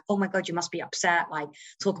we're like, oh my God, you must be upset, like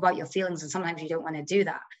talk about your feelings. And sometimes you don't want to do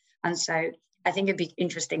that. And so I think it'd be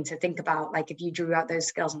interesting to think about like if you drew out those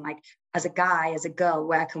skills and like as a guy, as a girl,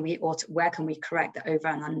 where can we correct the over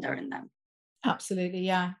and under in them? Absolutely,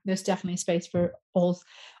 yeah. There's definitely space for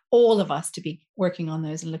all of us to be working on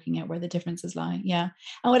those and looking at where the differences lie. Yeah.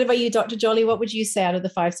 And what about you, Dr. Jolly? What would you say out of the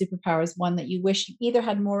 5 superpowers, one that you wish you either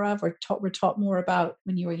had more of or were taught more about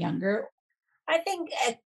when you were younger? I think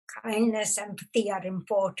kindness, empathy are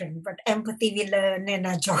important, but empathy we learn in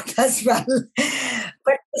a job as well.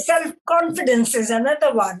 But self-confidence is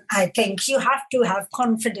another one. I think you have to have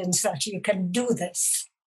confidence that you can do this.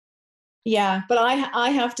 Yeah, but I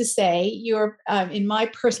have to say, in my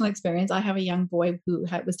personal experience, I have a young boy who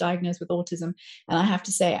was diagnosed with autism, and I have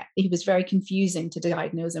to say he was very confusing to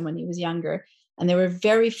diagnose him when he was younger. And there were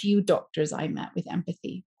very few doctors I met with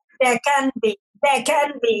empathy. There can be,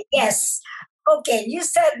 yes. Okay, you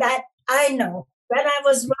said that. I know. When I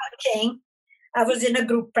was working, I was in a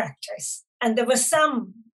group practice, and there were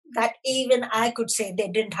some that even I could say they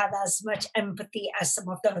didn't have as much empathy as some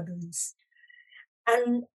of the others.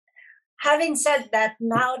 And having said that,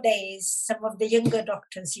 nowadays, some of the younger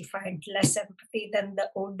doctors, you find less empathy than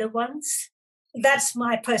the older ones. That's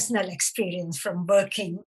my personal experience from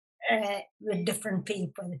working with different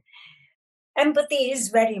people. Empathy is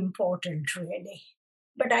very important, really.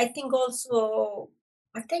 But I think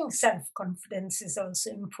self-confidence is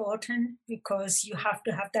also important because you have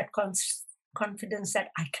to have that confidence that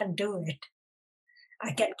I can do it.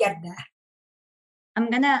 I can get there.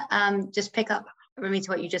 I'm going to just pick up, Rumi,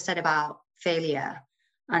 to what you just said about failure.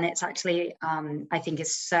 And it's actually, I think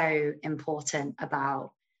it's so important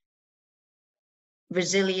about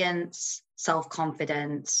resilience,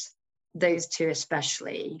 self-confidence, those two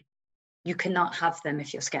especially. You cannot have them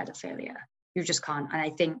if you're scared of failure. You just can't. And I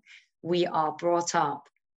think we are brought up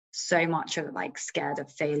so much of like scared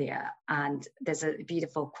of failure. And there's a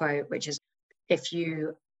beautiful quote, which is, if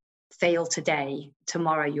you fail today,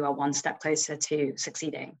 tomorrow you are one step closer to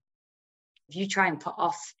succeeding. If you try and put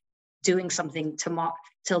off doing something tomorrow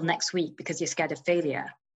till next week because you're scared of failure,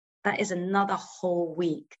 that is another whole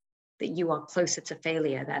week that you are closer to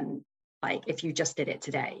failure than like if you just did it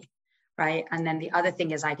today. Right. And then the other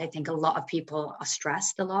thing is, like, I think a lot of people are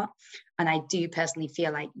stressed a lot. And I do personally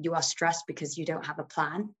feel like you are stressed because you don't have a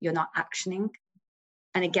plan. You're not actioning.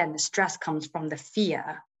 And again, the stress comes from the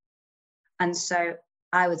fear. And so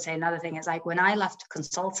I would say another thing is like when I left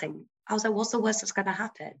consulting, I was like, what's the worst that's going to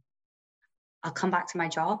happen? I'll come back to my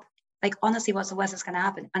job. Like, honestly, what's the worst that's going to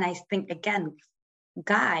happen? And I think, again,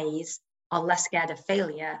 guys are less scared of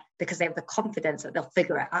failure because they have the confidence that they'll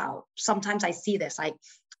figure it out. Sometimes I see this, like,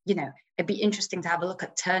 you know, it'd be interesting to have a look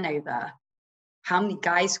at turnover. How many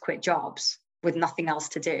guys quit jobs with nothing else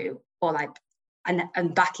to do, or like,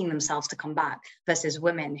 and backing themselves to come back, versus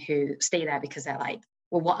women who stay there because they're like,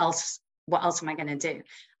 well, what else am I going to do?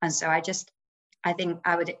 And so I think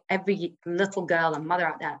every little girl and mother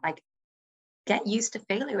out there, like, get used to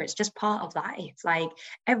failure. It's just part of life. Like,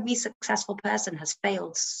 every successful person has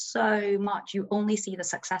failed so much. You only see the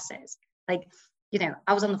successes. Like, you know,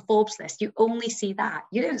 I was on the Forbes list. You only see that.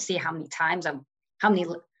 You don't see how many times I'm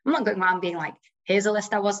not going around being like, here's a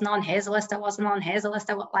list I wasn't on, here's a list I wasn't on, here's a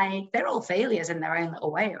list like, they're all failures in their own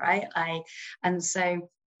little way, right? Like, and so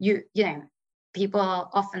you know, people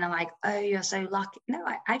often are like, oh, you're so lucky. No,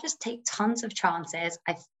 I just take tons of chances.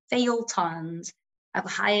 I fail tons. I've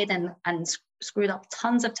hired and screwed up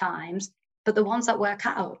tons of times, but the ones that work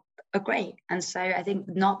out are great. And so I think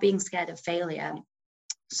not being scared of failure,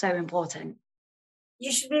 so important.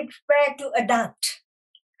 you should be prepared to adapt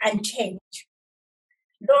and change.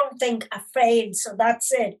 Don't think afraid, so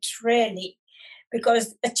that's it, really,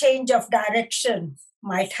 because a change of direction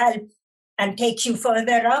might help and take you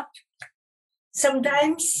further up.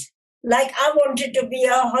 Sometimes, like I wanted to be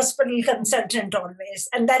a hospital consultant always,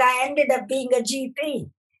 and then I ended up being a GP.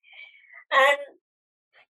 And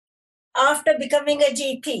after becoming a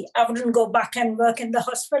GP, I wouldn't go back and work in the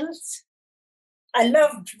hospitals. I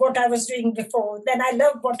loved what I was doing before, then I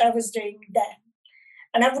loved what I was doing then,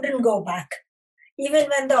 and I wouldn't go back. Even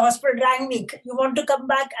when the hospital rang me, you want to come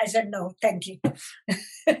back? I said, no, thank you.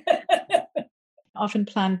 Often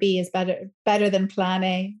plan B is better than plan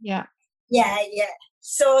A. Yeah. Yeah.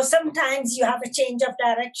 So sometimes you have a change of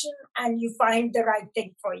direction and you find the right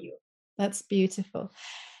thing for you. That's beautiful.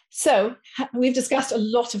 So we've discussed a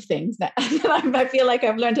lot of things now. I feel like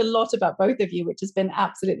I've learned a lot about both of you, which has been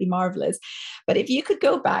absolutely marvelous. But if you could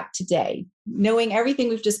go back today, knowing everything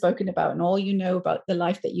we've just spoken about and all you know about the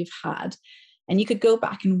life that you've had, and you could go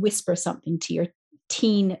back and whisper something to your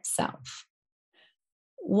teen self,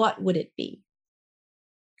 what would it be?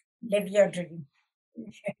 Live your dream.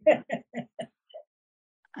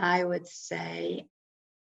 I would say,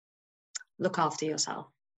 look after yourself.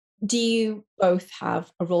 Do you both have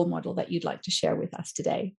a role model that you'd like to share with us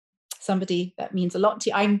today? Somebody that means a lot to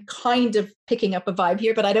you. I'm kind of picking up a vibe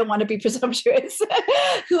here, but I don't want to be presumptuous.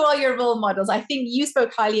 Who are your role models? I think you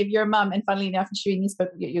spoke highly of your mum, and funnily enough, Ishveen,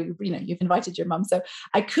 you've invited your mum. So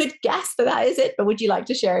I could guess that is it, but would you like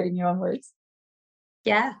to share it in your own words?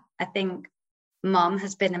 Yeah, I think Mum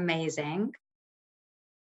has been amazing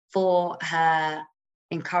for her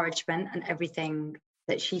encouragement and everything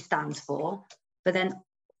that she stands for. But then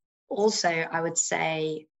also, I would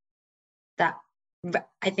say that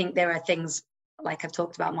I think there are things, like I've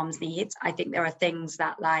talked about Mum's needs. I think there are things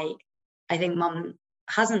that, like, I think Mum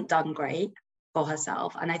hasn't done great for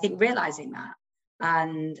herself. And I think realizing that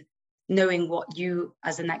and knowing what you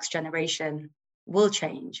as the next generation will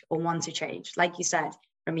change or want to change. Like you said,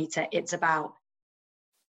 Ramita, it's about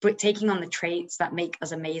taking on the traits that make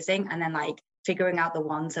us amazing and then like figuring out the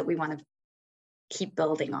ones that we want to keep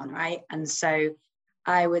building on, right? And so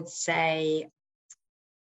I would say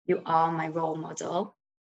you are my role model.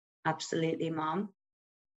 Absolutely, Mom.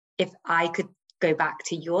 If I could go back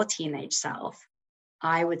to your teenage self,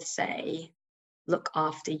 I would say look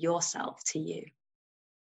after yourself to you.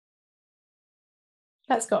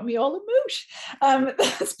 That's got me all emotion.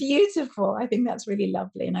 That's beautiful. I think that's really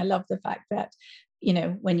lovely. And I love the fact that, you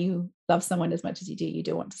know, when you love someone as much as you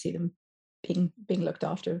do want to see them being looked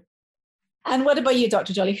after. And what about you,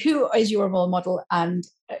 Dr. Jolly? Who is your role model? And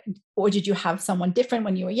or did you have someone different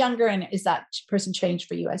when you were younger? And is that person changed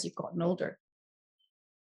for you as you've gotten older?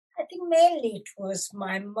 I think mainly it was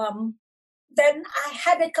my mum. Then I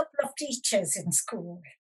had a couple of teachers in school.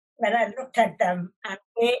 When I looked at them, and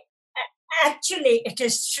actually it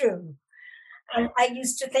is true. And I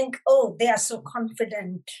used to think, oh, they are so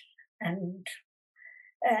confident and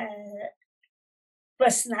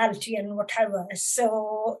personality and whatever.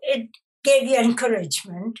 So it gave you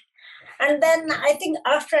encouragement. And then I think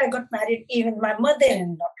after I got married, even my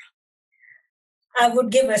mother-in-law, I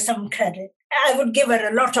would give her some credit. I would give her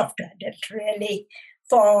a lot of credit, really,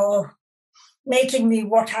 for making me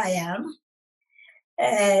what I am.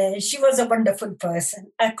 She was a wonderful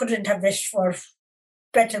person. I couldn't have wished for a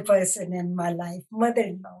better person in my life.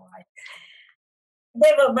 Mother-in-law.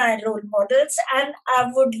 They were my role models, and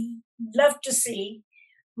I would love to see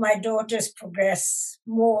my daughters progress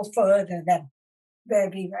more further than where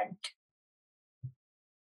we went.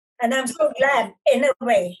 And I'm so glad, in a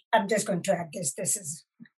way, I'm just going to add this is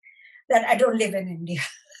that I don't live in India.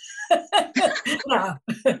 No.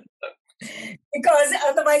 Because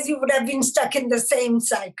otherwise you would have been stuck in the same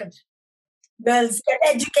cycle. Girls get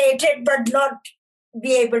educated but not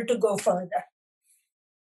be able to go further.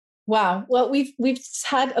 Wow. Well, we've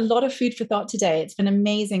had a lot of food for thought today. It's been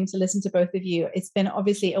amazing to listen to both of you. It's been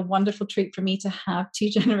obviously a wonderful treat for me to have two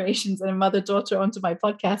generations and a mother-daughter onto my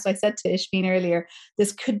podcast. I said to Ishveen earlier,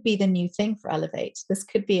 this could be the new thing for Elevate. This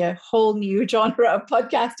could be a whole new genre of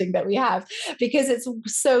podcasting that we have, because it's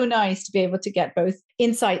so nice to be able to get both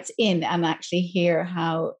insights in and actually hear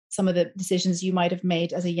how some of the decisions you might have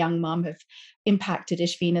made as a young mom have impacted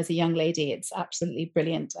Ishveen as a young lady. It's absolutely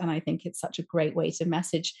brilliant. And I think it's such a great way to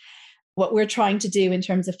message what we're trying to do in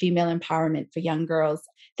terms of female empowerment for young girls.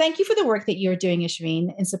 thank you for the work that you're doing,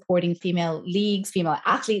 Ishveen, in supporting female leagues, female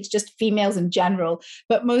athletes, just females in general.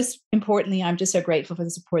 But most importantly, I'm just so grateful for the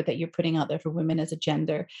support that you're putting out there for women as a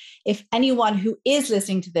gender. If anyone who is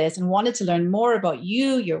listening to this and wanted to learn more about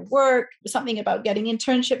you, your work, something about getting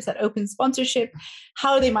internships that open sponsorship,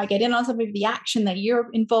 how they might get in on some of the action that you're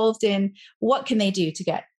involved in, what can they do to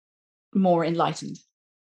get more enlightened?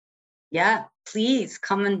 Yeah, please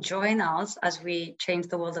come and join us as we change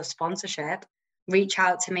the world of sponsorship. Reach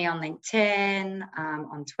out to me on LinkedIn,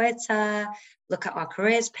 on Twitter, look at our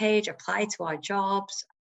careers page, apply to our jobs,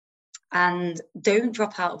 and don't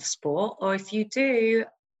drop out of sport. Or if you do,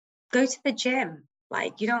 go to the gym.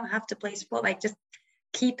 Like, you don't have to play sport. Like, just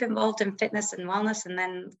keep involved in fitness and wellness, and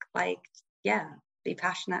then be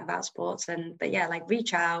passionate about sports.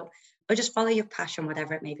 Reach out or just follow your passion,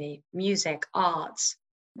 whatever it may be, music, arts,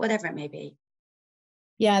 whatever it may be.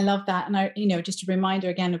 Yeah, I love that. And just a reminder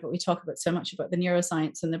again of what we talk about so much about the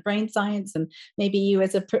neuroscience and the brain science, and maybe you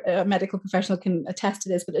as a medical professional can attest to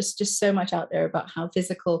this, but there's just so much out there about how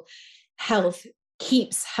physical health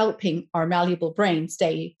keeps helping our malleable brain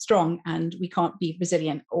stay strong, and we can't be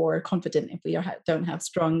resilient or confident if we don't have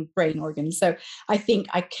strong brain organs. So I think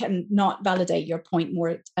I cannot validate your point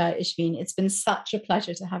more, Ishveen. It's been such a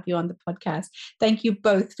pleasure to have you on the podcast. Thank you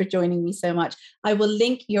both for joining me so much. I will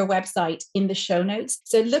link your website in the show notes.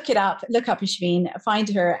 So look up Ishveen, find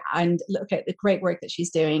her and look at the great work that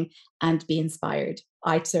she's doing and be inspired.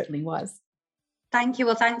 I certainly was. Thank you.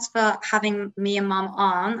 Well, thanks for having me and Mum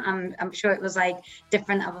on. I'm sure it was like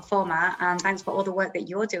different of a format, and thanks for all the work that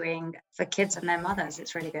you're doing for kids and their mothers.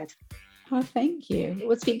 It's really good. Oh, thank you.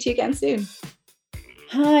 We'll speak to you again soon.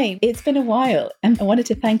 Hi, it's been a while, and I wanted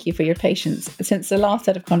to thank you for your patience. Since the last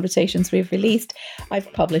set of conversations we've released,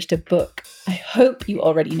 I've published a book. I hope you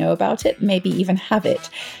already know about it, maybe even have it.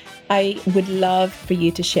 I would love for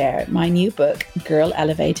you to share my new book, Girl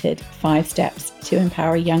Elevated, 5 Steps to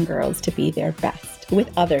Empower Young Girls to Be Their Best, with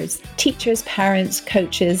others, teachers, parents,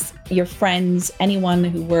 coaches, your friends, anyone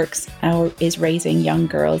who works or is raising young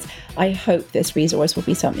girls. I hope this resource will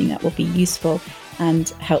be something that will be useful and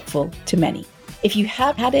helpful to many. If you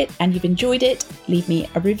have had it and you've enjoyed it, leave me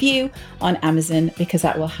a review on Amazon, because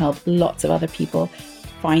that will help lots of other people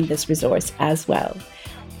find this resource as well.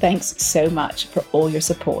 Thanks so much for all your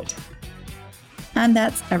support. And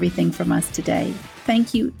that's everything from us today.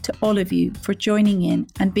 Thank you to all of you for joining in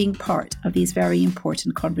and being part of these very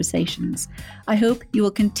important conversations. I hope you will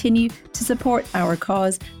continue to support our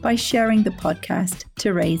cause by sharing the podcast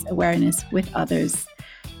to raise awareness with others.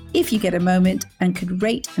 If you get a moment and could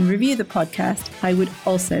rate and review the podcast, I would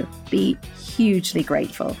also be hugely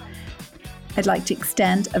grateful. I'd like to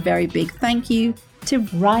extend a very big thank you to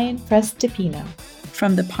Ryan Prestipino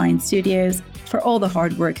from the Pine Studios for all the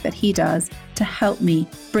hard work that he does to help me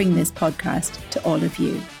bring this podcast to all of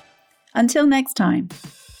you. Until next time,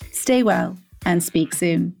 stay well and speak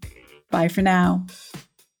soon. Bye for now.